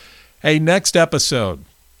 Hey, next episode,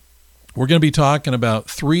 we're going to be talking about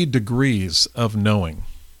 3 degrees of knowing.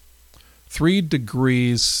 3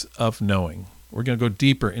 degrees of knowing. We're going to go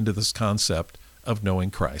deeper into this concept of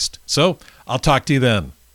knowing Christ. So I'll talk to you then.